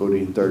core,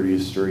 including 30th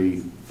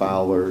Street,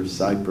 Fowler,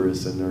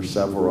 Cypress, and there are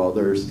several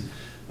others.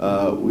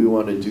 We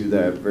want to do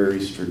that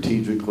very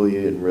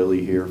strategically and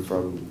really hear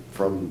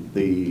from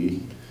the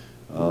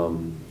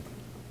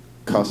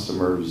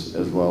customers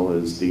as well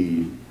as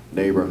the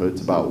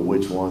neighborhoods about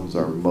which ones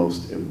are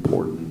most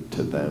important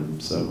to them.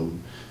 So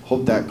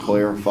hope that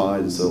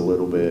clarifies a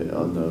little bit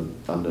on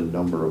the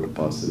number of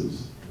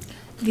buses.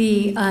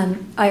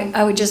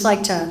 I would just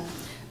like to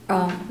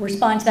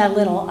respond to that a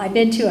little. I've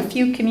been to a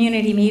few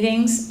community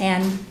meetings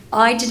and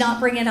I did not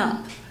bring it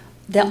up.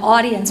 The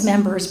audience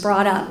members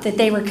brought up that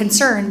they were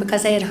concerned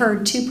because they had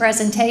heard two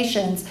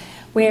presentations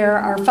where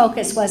our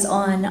focus was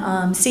on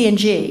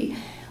CNG.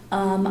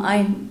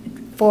 I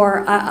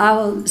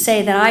will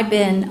say that I've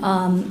been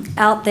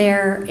out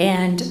there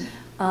and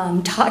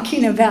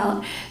talking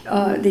about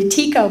the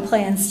TICO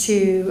plans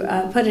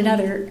to put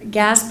another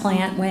gas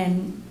plant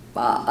when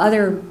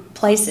other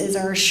places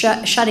are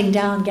shutting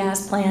down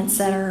gas plants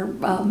that are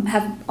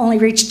have only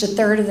reached a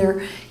third of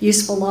their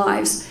useful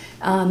lives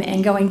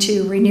and going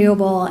to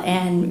renewable.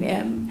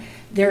 And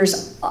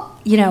there's,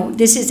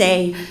 this is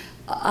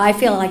I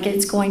feel like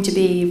it's going to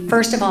be,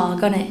 first of all,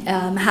 going to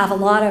have a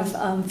lot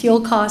of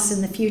fuel costs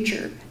in the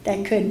future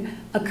that could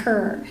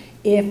occur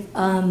if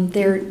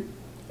there are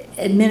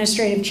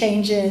administrative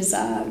changes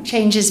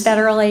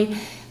federally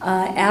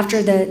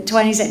after the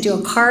 20s that do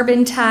a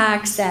carbon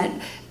tax, that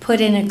put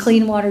in a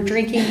Clean Water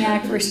Drinking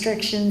Act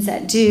restrictions,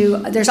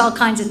 there's all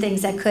kinds of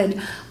things that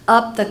could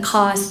up the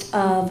cost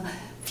of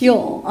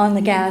fuel on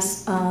the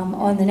gas,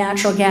 on the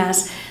natural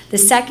gas. The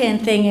second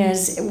thing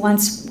is,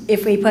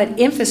 if we put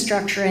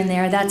infrastructure in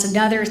there, that's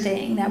another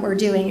thing that we're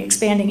doing,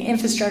 expanding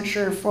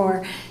infrastructure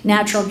for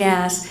natural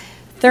gas.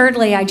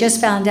 Thirdly, I just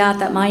found out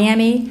that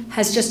Miami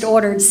has just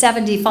ordered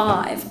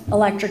 75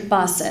 electric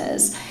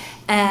buses.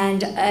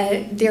 And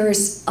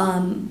there's,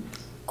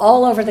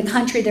 all over the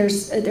country,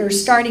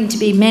 there's starting to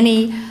be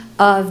many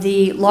of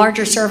the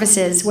larger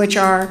services which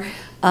are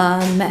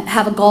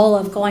have a goal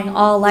of going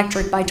all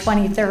electric by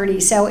 2030.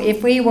 So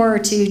if we were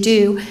to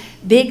do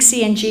big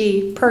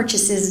CNG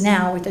purchases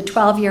now with a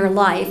 12-year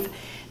life,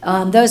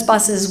 those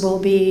buses will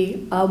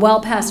be well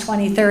past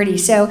 2030.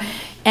 So,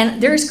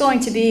 and there's going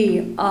to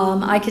be,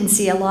 I can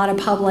see a lot of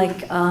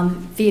public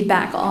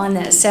feedback on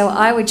this. So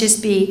I would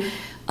just be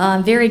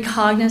very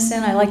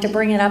cognizant, I like to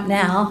bring it up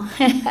now,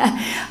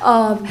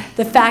 of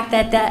the fact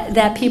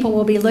that people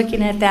will be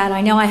looking at that.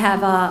 I know I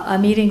have a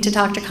meeting to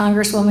talk to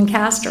Congresswoman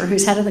Castor,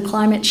 who's head of the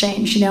climate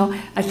change.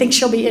 I think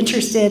she'll be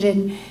interested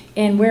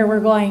in where we're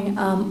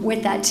going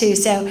with that too.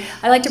 So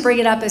I like to bring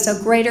it up as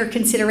a greater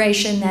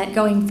consideration that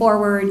going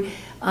forward,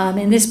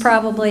 and this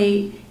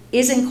probably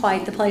isn't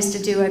quite the place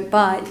to do it,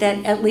 but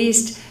that at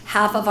least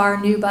half of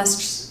our new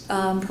bus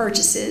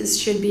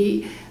purchases should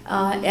be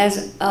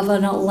as of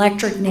an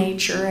electric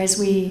nature as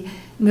we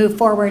move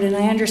forward. And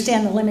I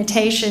understand the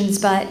limitations,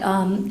 but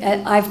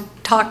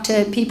I've talked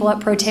to people at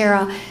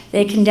Proterra.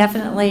 They can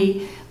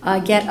definitely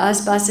get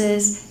us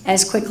buses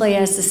as quickly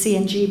as the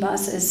CNG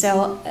buses.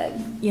 So,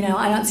 you know,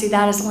 I don't see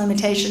that as a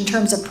limitation in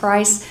terms of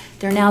price.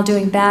 They're now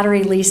doing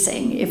battery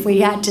leasing. If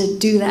we had to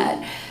do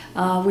that,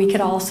 we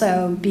could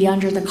also be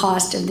under the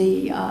cost of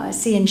the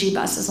CNG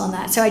buses on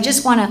that. So I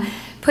just want to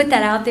put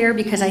that out there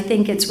because I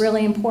think it's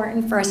really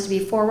important for us to be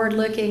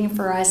forward-looking,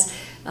 for us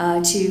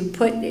to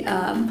put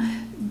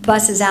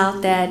buses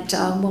out that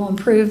will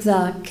improve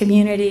the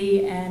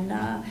community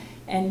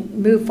and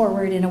move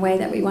forward in a way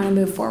that we want to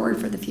move forward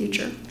for the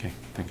future. Okay,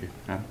 thank you.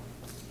 Adam?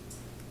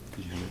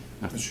 Did you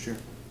have it? Mr. Chair.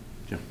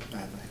 Jim?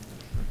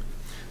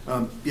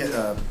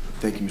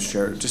 Thank you, Mr.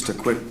 Chair. Just a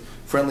quick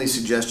friendly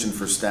suggestion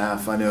for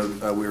staff. I know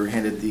we were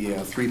handed the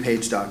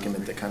 3-page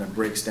document that kind of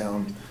breaks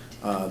down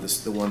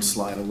the one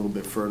slide a little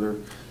bit further.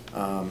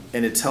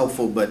 And it's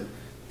helpful, but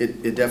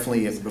it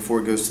definitely, before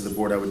it goes to the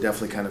board, I would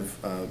definitely kind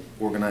of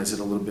organize it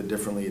a little bit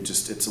differently.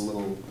 It's a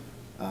little,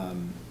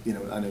 you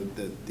know, I know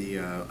that the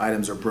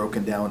items are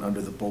broken down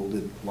under the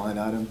bolded line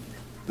item,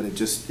 but it's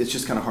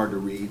just kind of hard to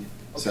read.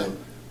 Okay. So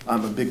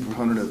I'm a big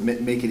proponent of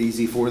make it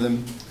easy for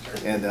them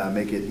and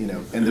make it, you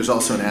know, and there's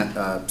also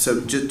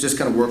so just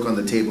kind of work on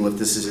the table if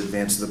this is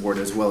advanced to the board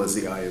as well as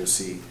the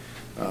IOC,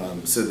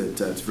 so that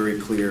it's very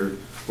clear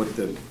what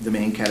the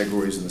main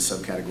categories and the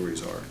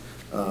subcategories are.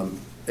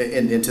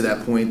 And to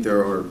that point,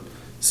 there are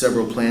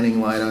several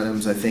planning line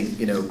items. I think,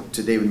 you know,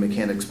 to David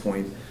Mechanic's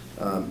point,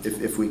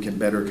 if we can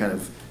better kind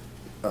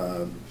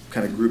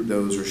of group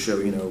those or show,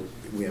 you know,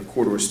 we have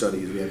corridor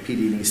studies, we have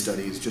PD&E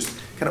studies, just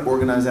kind of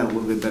organize that a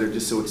little bit better,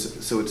 just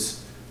so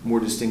it's more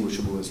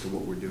distinguishable as to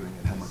what we're doing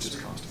and how much it's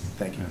costing.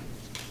 Thank you.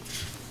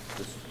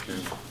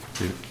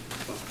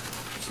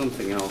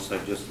 Something else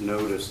I just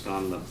noticed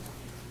on the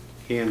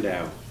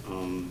handout.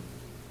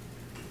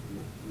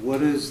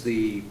 What is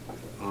the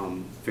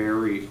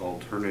ferry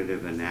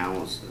alternative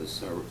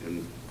analysis?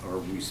 Are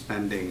we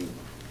spending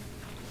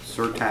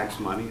surtax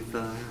money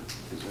for that?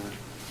 Is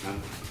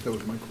That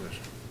was my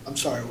question. I'm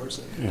sorry, where's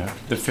it? Yeah,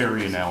 the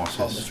ferry analysis,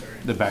 Oh, the ferry.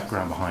 the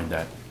background behind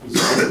that.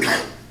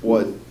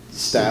 What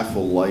staff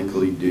will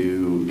likely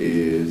do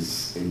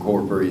is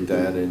incorporate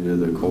that into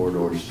the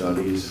corridor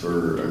studies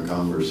for a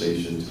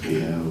conversation to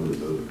be had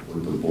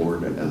with the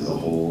board as a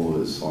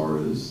whole, as far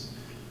as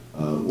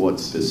what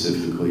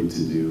specifically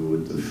to do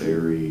with the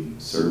ferry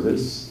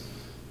service.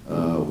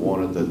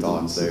 One of the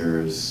thoughts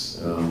there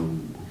is,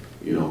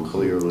 you know,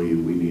 clearly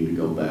we need to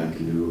go back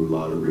and do a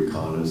lot of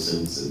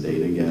reconnaissance and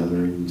data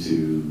gathering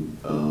to,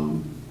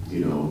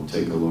 you know,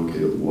 take a look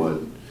at what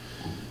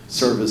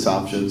service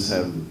options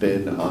have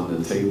been on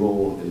the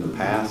table in the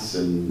past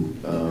and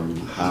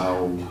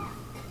how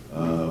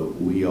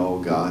we all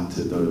got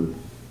to the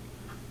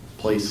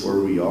place where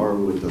we are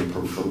with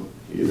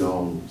the, you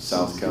know,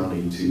 South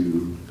County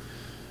to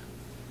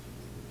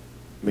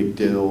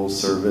McDill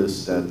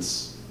service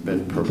that's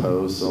been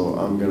proposed. So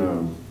I'm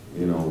gonna,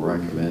 you know,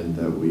 recommend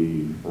that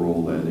we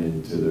roll that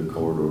into the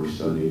corridor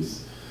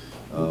studies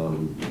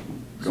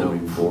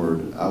going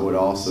forward. I would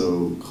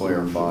also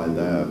clarify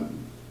that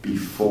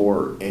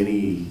before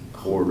any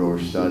corridor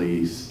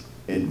studies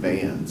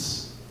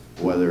advance,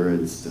 whether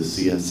it's the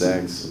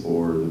CSX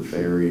or the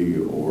ferry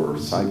or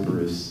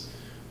Cypress,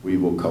 we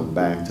will come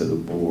back to the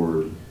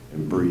board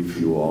and brief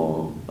you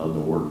all on the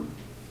work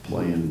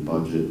plan,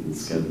 budget, and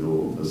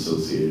schedule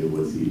associated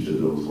with each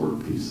of those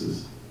work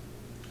pieces.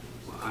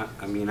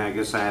 I mean, I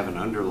guess I have an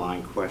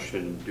underlying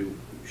question.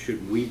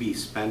 Should we be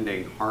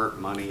spending HART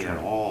money at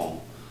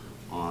all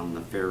on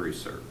the ferry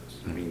service?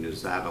 I mean,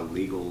 is that a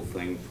legal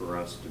thing for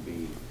us to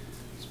be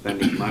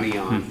spending money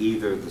on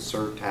either the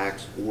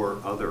surtax or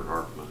other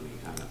HART money?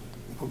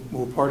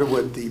 Well, part of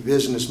what the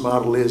business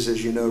model is,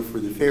 as you know, for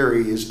the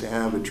ferry is to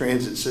have a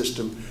transit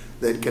system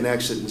that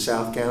connects it in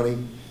South County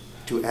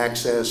to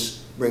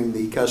access, bring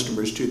the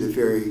customers to the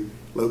ferry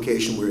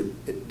location where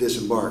it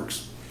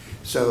disembarks.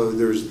 So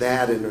there's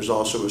that, and there's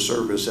also a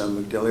service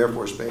on McDill Air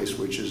Force Base,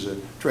 which is a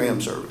tram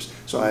service.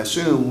 So I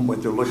assume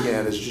what they're looking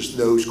at is just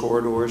those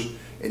corridors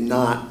and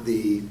not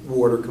the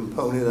water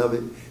component of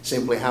it.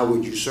 Simply how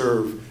would you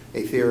serve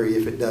a ferry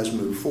if it does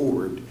move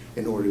forward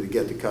in order to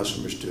get the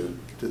customers to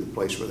the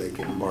place where they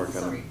can embark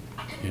on it.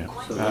 Yeah.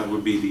 So that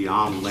would be the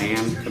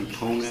on-land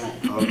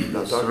component of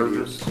the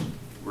service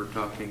we're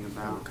talking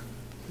about?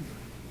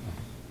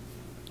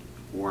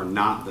 Or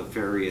not the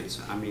ferry?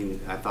 I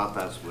mean, I thought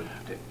that's what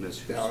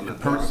Mr.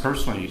 Smith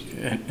Personally,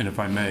 and if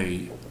I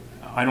may,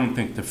 I don't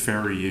think the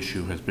ferry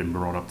issue has been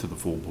brought up to the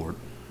full board.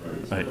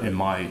 In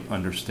my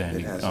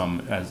understanding,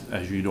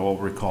 as you'd all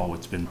recall,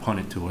 it's been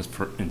punted to us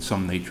in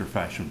some nature,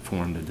 fashion,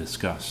 form to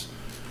discuss.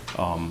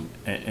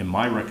 And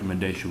my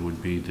recommendation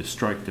would be to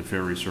strike the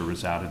ferry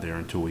service out of there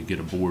until we get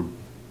a board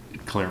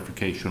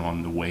clarification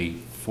on the way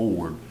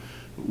forward,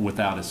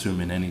 without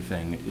assuming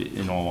anything.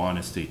 In all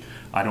honesty,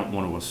 I don't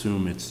want to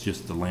assume it's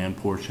just the land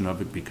portion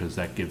of it, because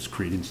that gives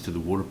credence to the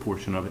water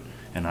portion of it,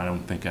 and I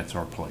don't think that's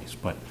our place.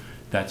 But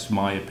that's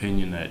my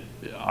opinion, that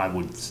I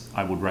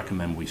would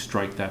recommend we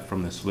strike that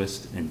from this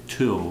list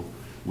until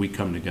we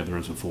come together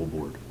as a full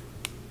board.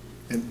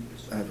 And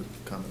I have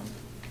a comment.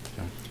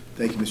 Okay.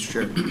 Thank you, Mr.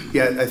 Chair.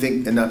 Yeah, I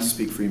think, and not to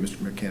speak for you, Mr.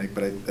 Mechanic,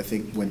 but I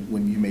think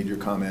when you made your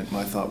comment,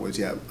 my thought was,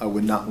 yeah, I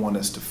would not want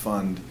us to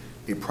fund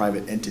a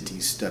private entity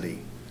study.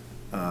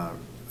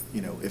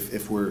 You know,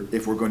 if we're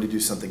going to do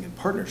something in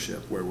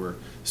partnership where we're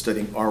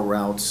studying our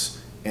routes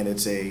and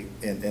it's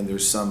and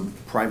there's some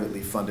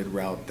privately funded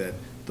route that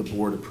the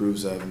board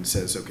approves of and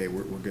says, okay,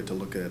 we're good to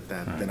look at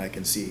that, then I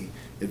can see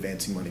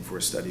advancing money for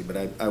a study. But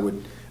I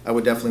would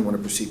definitely want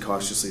to proceed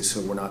cautiously so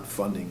we're not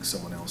funding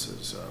someone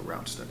else's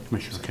route study.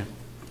 Commissioner Kemp.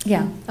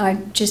 Yeah, I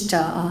just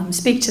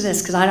speak to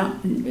this because I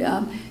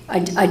don't.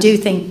 I do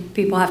think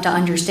people have to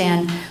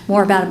understand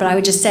more about it. But I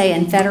would just say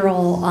in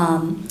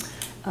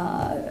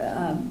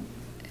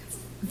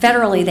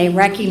federally, they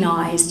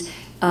recognized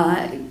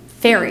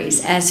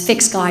ferries as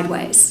fixed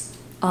guideways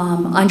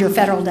under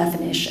federal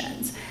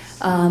definitions.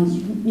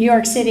 New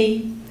York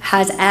City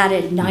has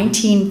added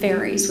 19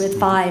 ferries with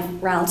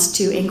 5 routes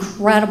to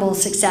incredible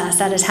success.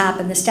 That has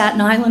happened. The Staten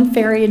Island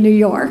ferry in New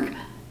York,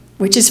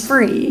 which is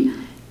free,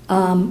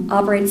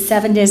 operates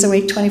 7 days a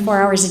week,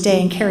 24 hours a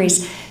day, and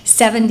carries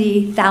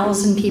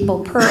 70,000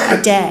 people per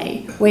a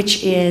day,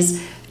 which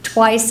is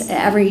twice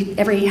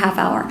every half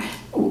hour.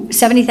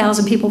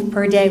 70,000 people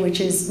per day,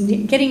 which is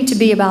getting to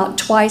be about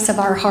twice of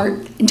our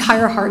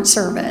entire HART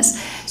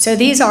service. So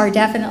these are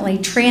definitely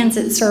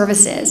transit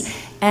services.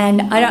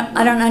 And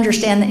I don't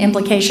understand the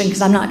implication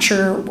because I'm not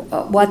sure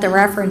what the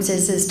reference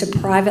is to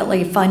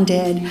privately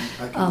funded.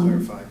 I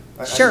can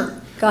clarify. Sure,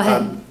 go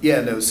ahead.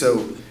 Yeah, no.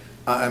 So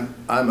I'm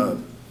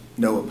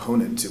no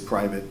opponent to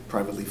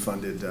privately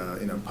funded,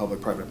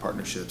 public-private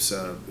partnerships.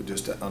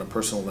 Just on a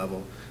personal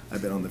level,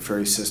 I've been on the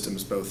ferry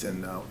systems both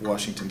in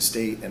Washington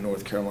State and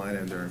North Carolina,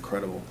 and they're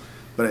incredible.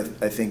 But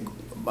I think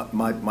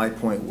my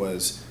point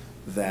was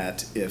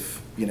that if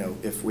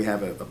we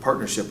have a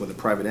partnership with a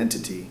private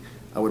entity,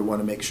 I would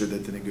want to make sure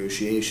that the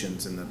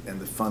negotiations and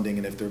the funding,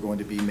 and if they're going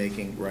to be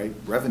making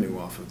revenue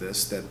off of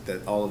this,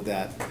 that all of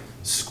that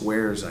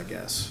squares, I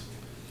guess.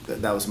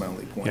 That was my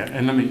only point. Yeah,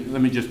 and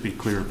let me just be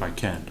clear if I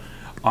can.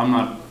 I'm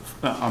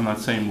not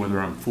saying whether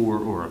I'm for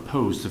or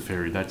opposed to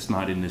ferry. That's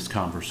not in this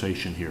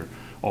conversation here.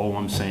 All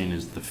I'm saying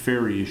is the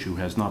ferry issue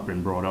has not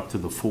been brought up to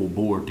the full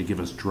board to give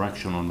us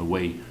direction on the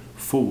way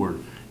forward.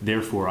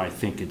 Therefore, I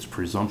think it's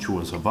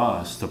presumptuous of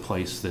us to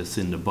place this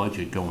in the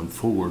budget going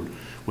forward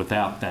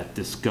without that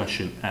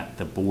discussion at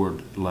the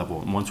board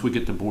level. And once we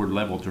get the board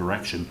level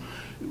direction,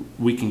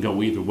 we can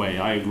go either way.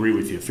 I agree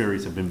with you.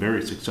 Ferries have been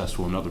very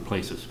successful in other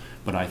places,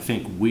 but I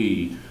think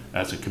we,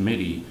 as a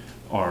committee,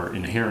 are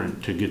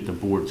inherent to get the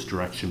board's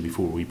direction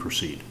before we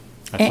proceed.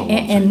 That's all I'm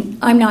saying. And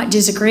I'm not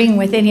disagreeing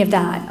with any of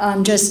that.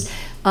 I'm just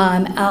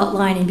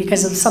outlining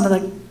because of some of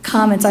the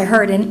comments I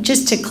heard. And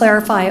just to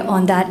clarify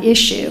on that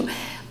issue,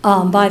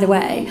 by the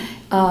way,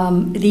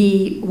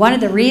 one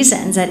of the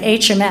reasons that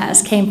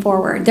HMS came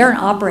forward, they're an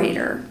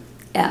operator,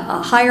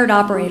 a hired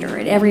operator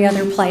at every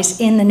other place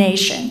in the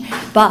nation,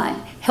 but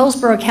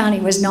Hillsborough County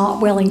was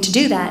not willing to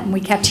do that, and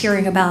we kept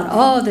hearing about,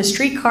 oh, the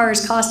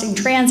streetcars costing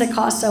transit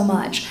costs so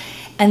much.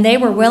 And they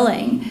were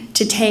willing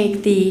to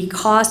take the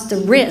cost, the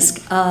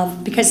risk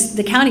of, because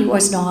the county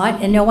was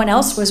not, and no one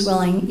else was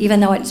willing, even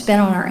though it's been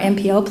on our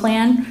MPO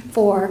plan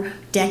for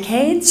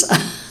decades,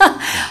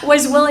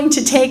 was willing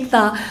to take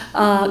the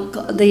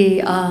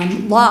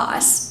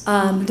loss,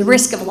 the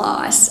risk of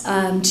loss,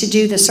 to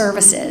do the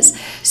services.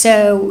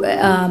 So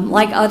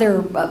like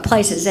other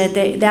places,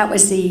 that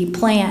was the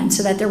plan,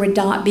 so that there would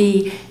not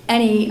be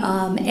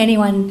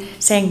anyone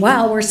saying,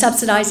 well, we're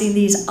subsidizing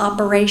these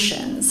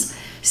operations.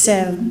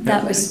 So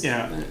that was...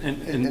 Yeah,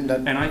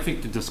 and I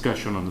think the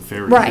discussion on the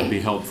ferry right. should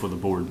be held for the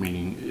board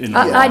meeting.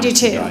 I do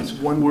too. Guys.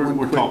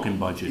 We're talking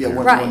budget yeah,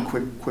 here. one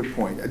quick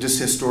point. Just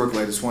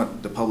historically, I just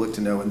want the public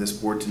to know and this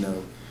board to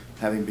know,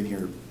 having been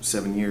here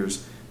 7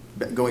 years,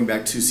 going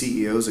back 2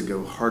 CEOs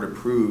ago, HART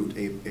approved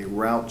a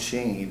route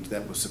change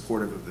that was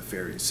supportive of the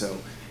ferry. So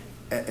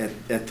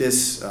at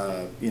this,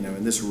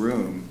 in this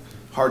room,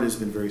 HART has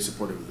been very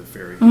supportive of the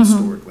ferry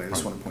historically. I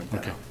just want to point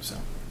that out. So.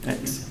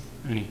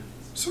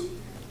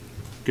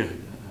 Go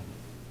ahead.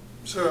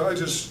 So I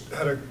just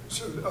had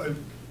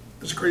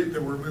it's great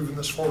that we're moving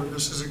this forward.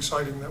 This is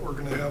exciting that we're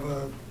going to have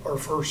our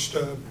first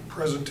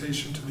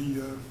presentation to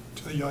the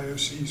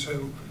IOC.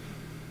 So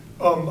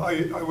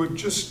I would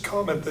just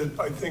comment that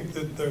I think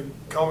that the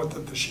comment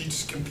that the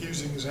sheet's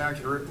confusing is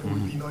accurate. It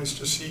would be nice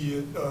to see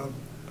it.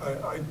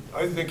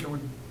 I think it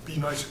would be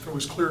nice if it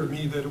was clear to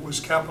me that it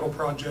was capital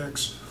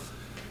projects,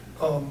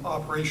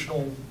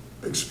 operational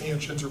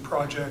expansions or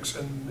projects,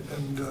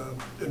 and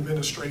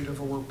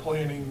administrative or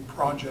planning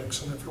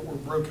projects. And if it were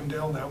broken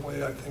down that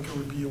way, I think it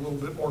would be a little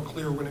bit more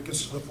clear when it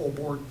gets to the full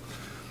board.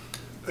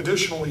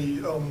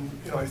 Additionally,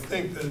 I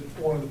think that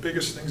one of the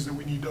biggest things that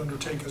we need to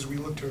undertake as we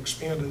look to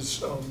expand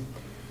is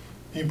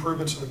the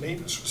improvements of the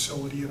maintenance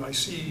facility. And I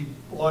see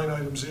line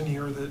items in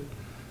here that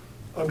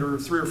under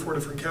 3 or 4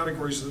 different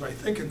categories that I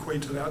think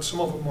equate to that. Some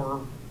of them are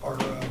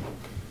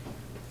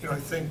I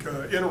think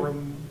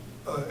interim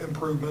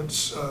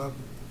improvements,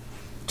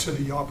 to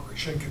the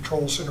Operation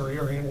Control Center,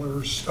 air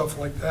handlers, stuff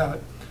like that.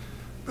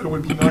 But it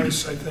would be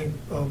nice, I think,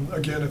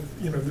 again, if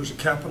there's a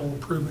capital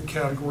improvement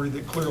category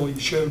that clearly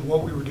showed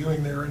what we were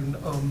doing there. And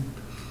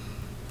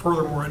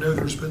furthermore, I know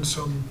there's been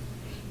some,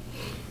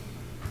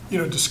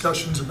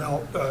 discussions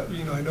about,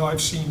 I know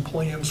I've seen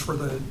plans for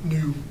the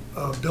new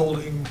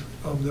building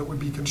that would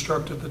be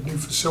constructed, the new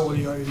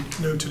facility. I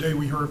know today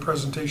we heard a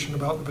presentation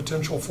about the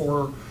potential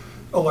for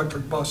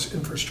electric bus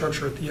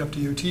infrastructure at the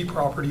FDOT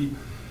property,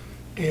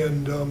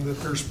 and that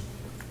there's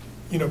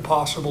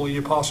possibly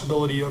a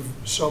possibility of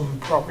some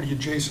property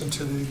adjacent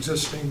to the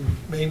existing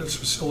maintenance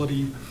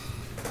facility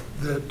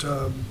that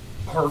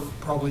HART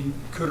probably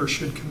could or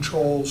should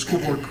control school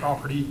board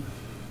property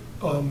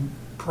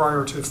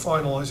prior to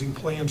finalizing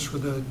plans for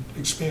the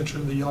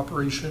expansion of the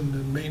operation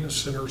and maintenance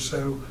center.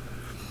 So,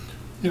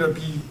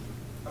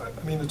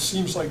 it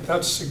seems like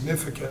that's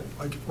significant.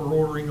 Like if we're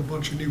ordering a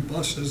bunch of new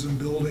buses and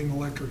building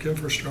electric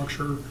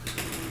infrastructure,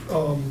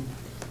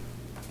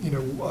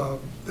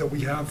 that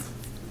we have,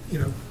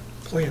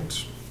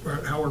 plans,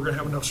 right, how we're going to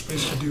have enough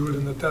space to do it,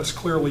 and that's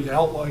clearly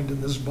outlined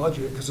in this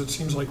budget, because it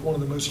seems like one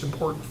of the most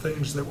important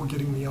things that we're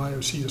getting the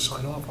IOC to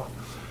sign off on.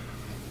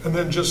 And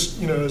then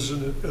just, as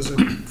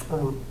a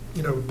former,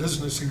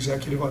 business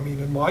executive,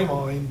 in my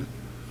mind,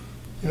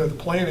 the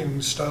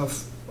planning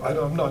stuff,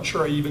 I'm not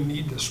sure I even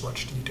need this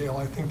much detail.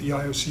 I think the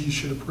IOC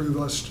should approve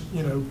us,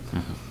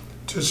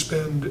 to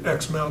spend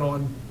X amount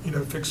on,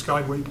 fixed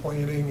guideway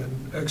planning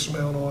and X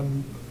amount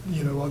on,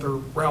 other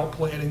route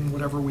planning,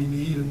 whatever we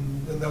need,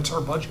 and that's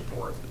our budget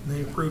for it, and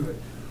they approve it.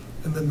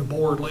 And then the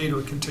board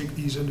later can take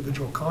these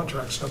individual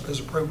contracts up as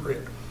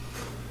appropriate.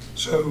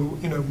 So,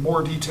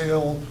 more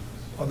detail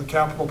on the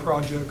capital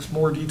projects,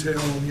 more detail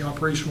on the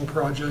operational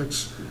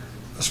projects,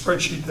 a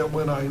spreadsheet that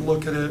when I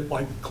look at it,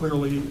 like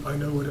clearly I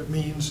know what it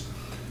means,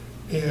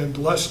 and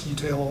less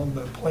detail on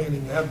the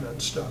planning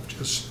admin stuff.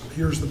 Just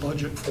here's the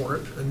budget for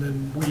it, and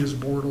then we as a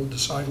board will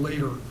decide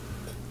later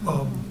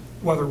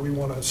whether we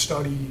want to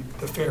study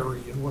the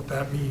ferry and what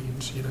that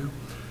means,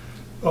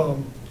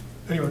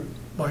 Anyway,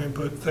 my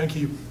input, thank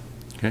you.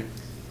 Okay,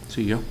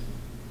 CEO?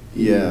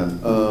 Yeah,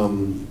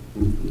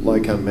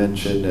 like I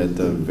mentioned at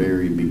the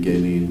very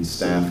beginning,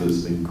 staff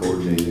has been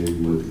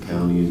coordinating with the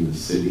county and the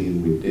city,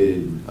 and we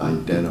did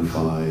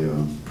identify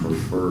a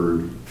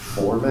preferred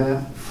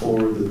format for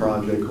the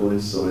project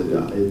list, so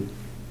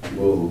I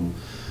will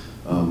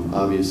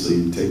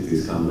obviously take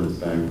these comments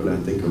back, but I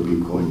think I'll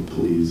be quite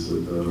pleased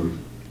with the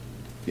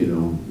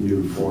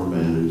new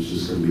format. It's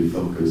just going to be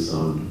focused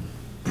on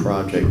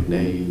project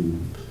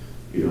name,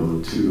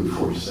 2 to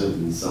 4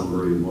 sentence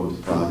summary of what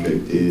the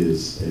project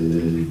is, and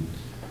then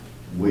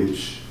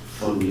which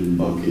funding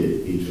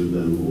bucket each of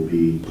them will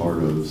be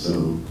part of.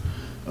 So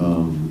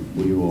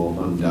we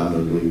will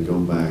undoubtedly go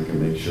back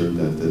and make sure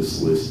that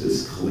this list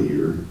is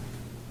clear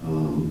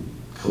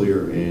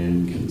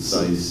and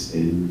concise,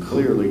 and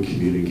clearly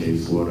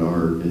communicates what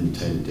our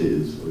intent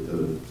is with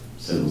the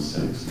sales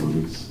tax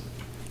monies.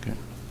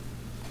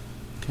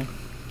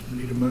 We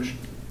need a motion.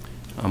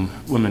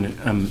 1 minute.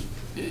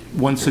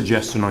 One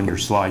suggestion on your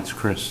slides,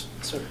 Chris,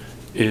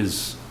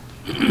 is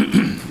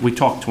we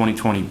talked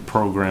 2020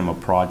 program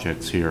of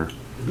projects here,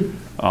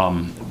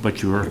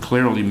 but you are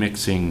clearly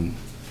mixing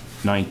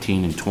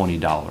 $19 and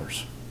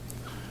 $20.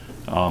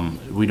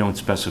 We don't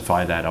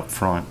specify that up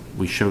front.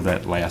 We show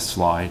that last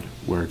slide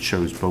where it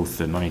shows both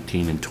the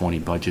 19 and 20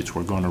 budgets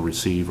we're going to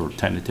receive, or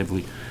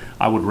tentatively.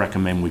 I would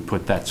recommend we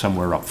put that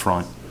somewhere up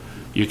front.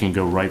 You can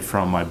go right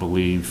from, I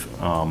believe,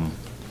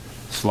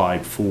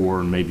 slide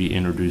 4 and maybe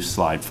introduce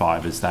slide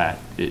 5 as that.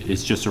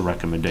 It's just a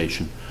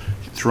recommendation.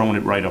 Throwing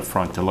it right up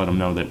front to let them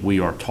know that we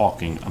are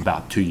talking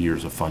about 2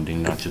 years of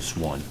funding, not just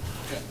one,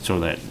 so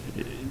that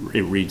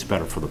it reads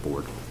better for the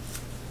board.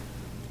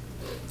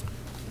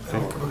 I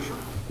make a motion.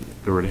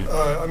 Go right ahead.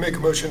 I make a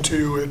motion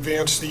to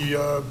advance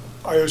the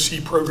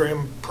IOC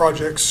program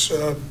projects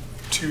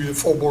to the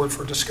full board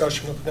for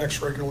discussion at the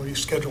next regularly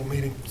scheduled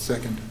meeting.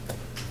 Second.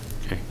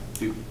 Okay.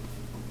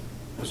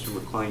 Mr.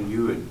 McLean,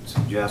 you had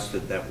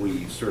suggested that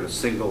we sort of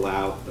single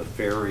out the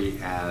ferry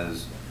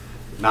as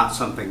not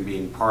something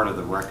being part of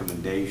the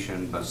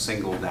recommendation, but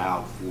singled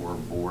out for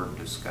board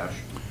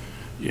discussion.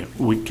 Yeah,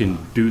 we can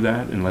do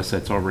that unless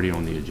that's already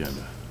on the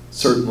agenda.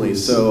 Certainly.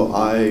 So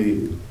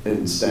I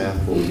and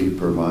staff will be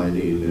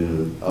providing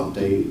an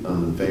update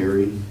on the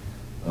ferry,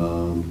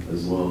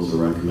 as well as a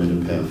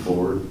recommended path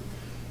forward.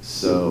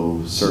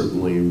 So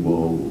certainly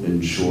we'll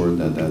ensure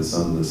that that's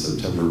on the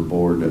September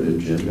board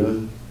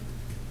agenda.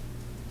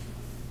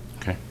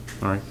 Okay.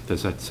 All right.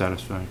 Does that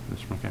satisfy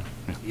Mr. McCann?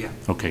 Yeah.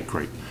 Okay,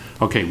 great.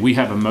 Okay, we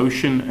have a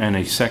motion and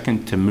a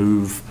second to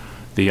move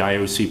the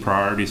IOC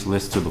priorities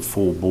list to the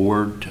full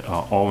board.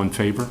 All in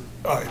favor?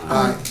 Aye.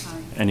 Aye.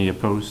 Any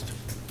opposed?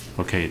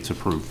 Okay, it's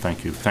approved.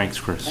 Thank you. Thanks,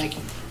 Chris. Thank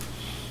you.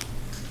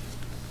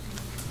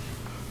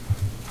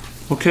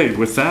 Okay,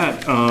 with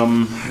that,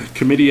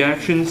 committee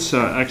actions.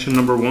 Action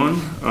number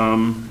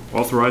 1,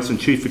 authorizing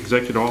Chief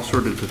Executive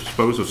Officer to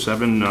dispose of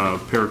 7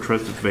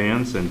 paratransit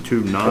vans and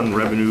 2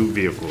 non-revenue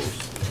vehicles.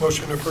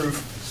 Motion approved.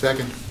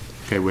 Second.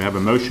 Okay, we have a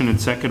motion and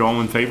second. All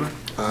in favor?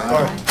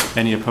 Aye.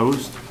 Any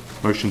opposed?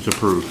 Motion's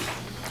approved.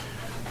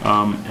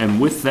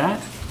 And with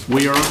that,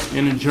 we are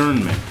in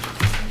adjournment.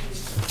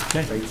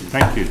 Okay,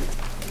 thank you.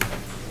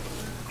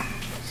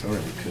 Sorry,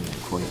 I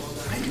couldn't quite.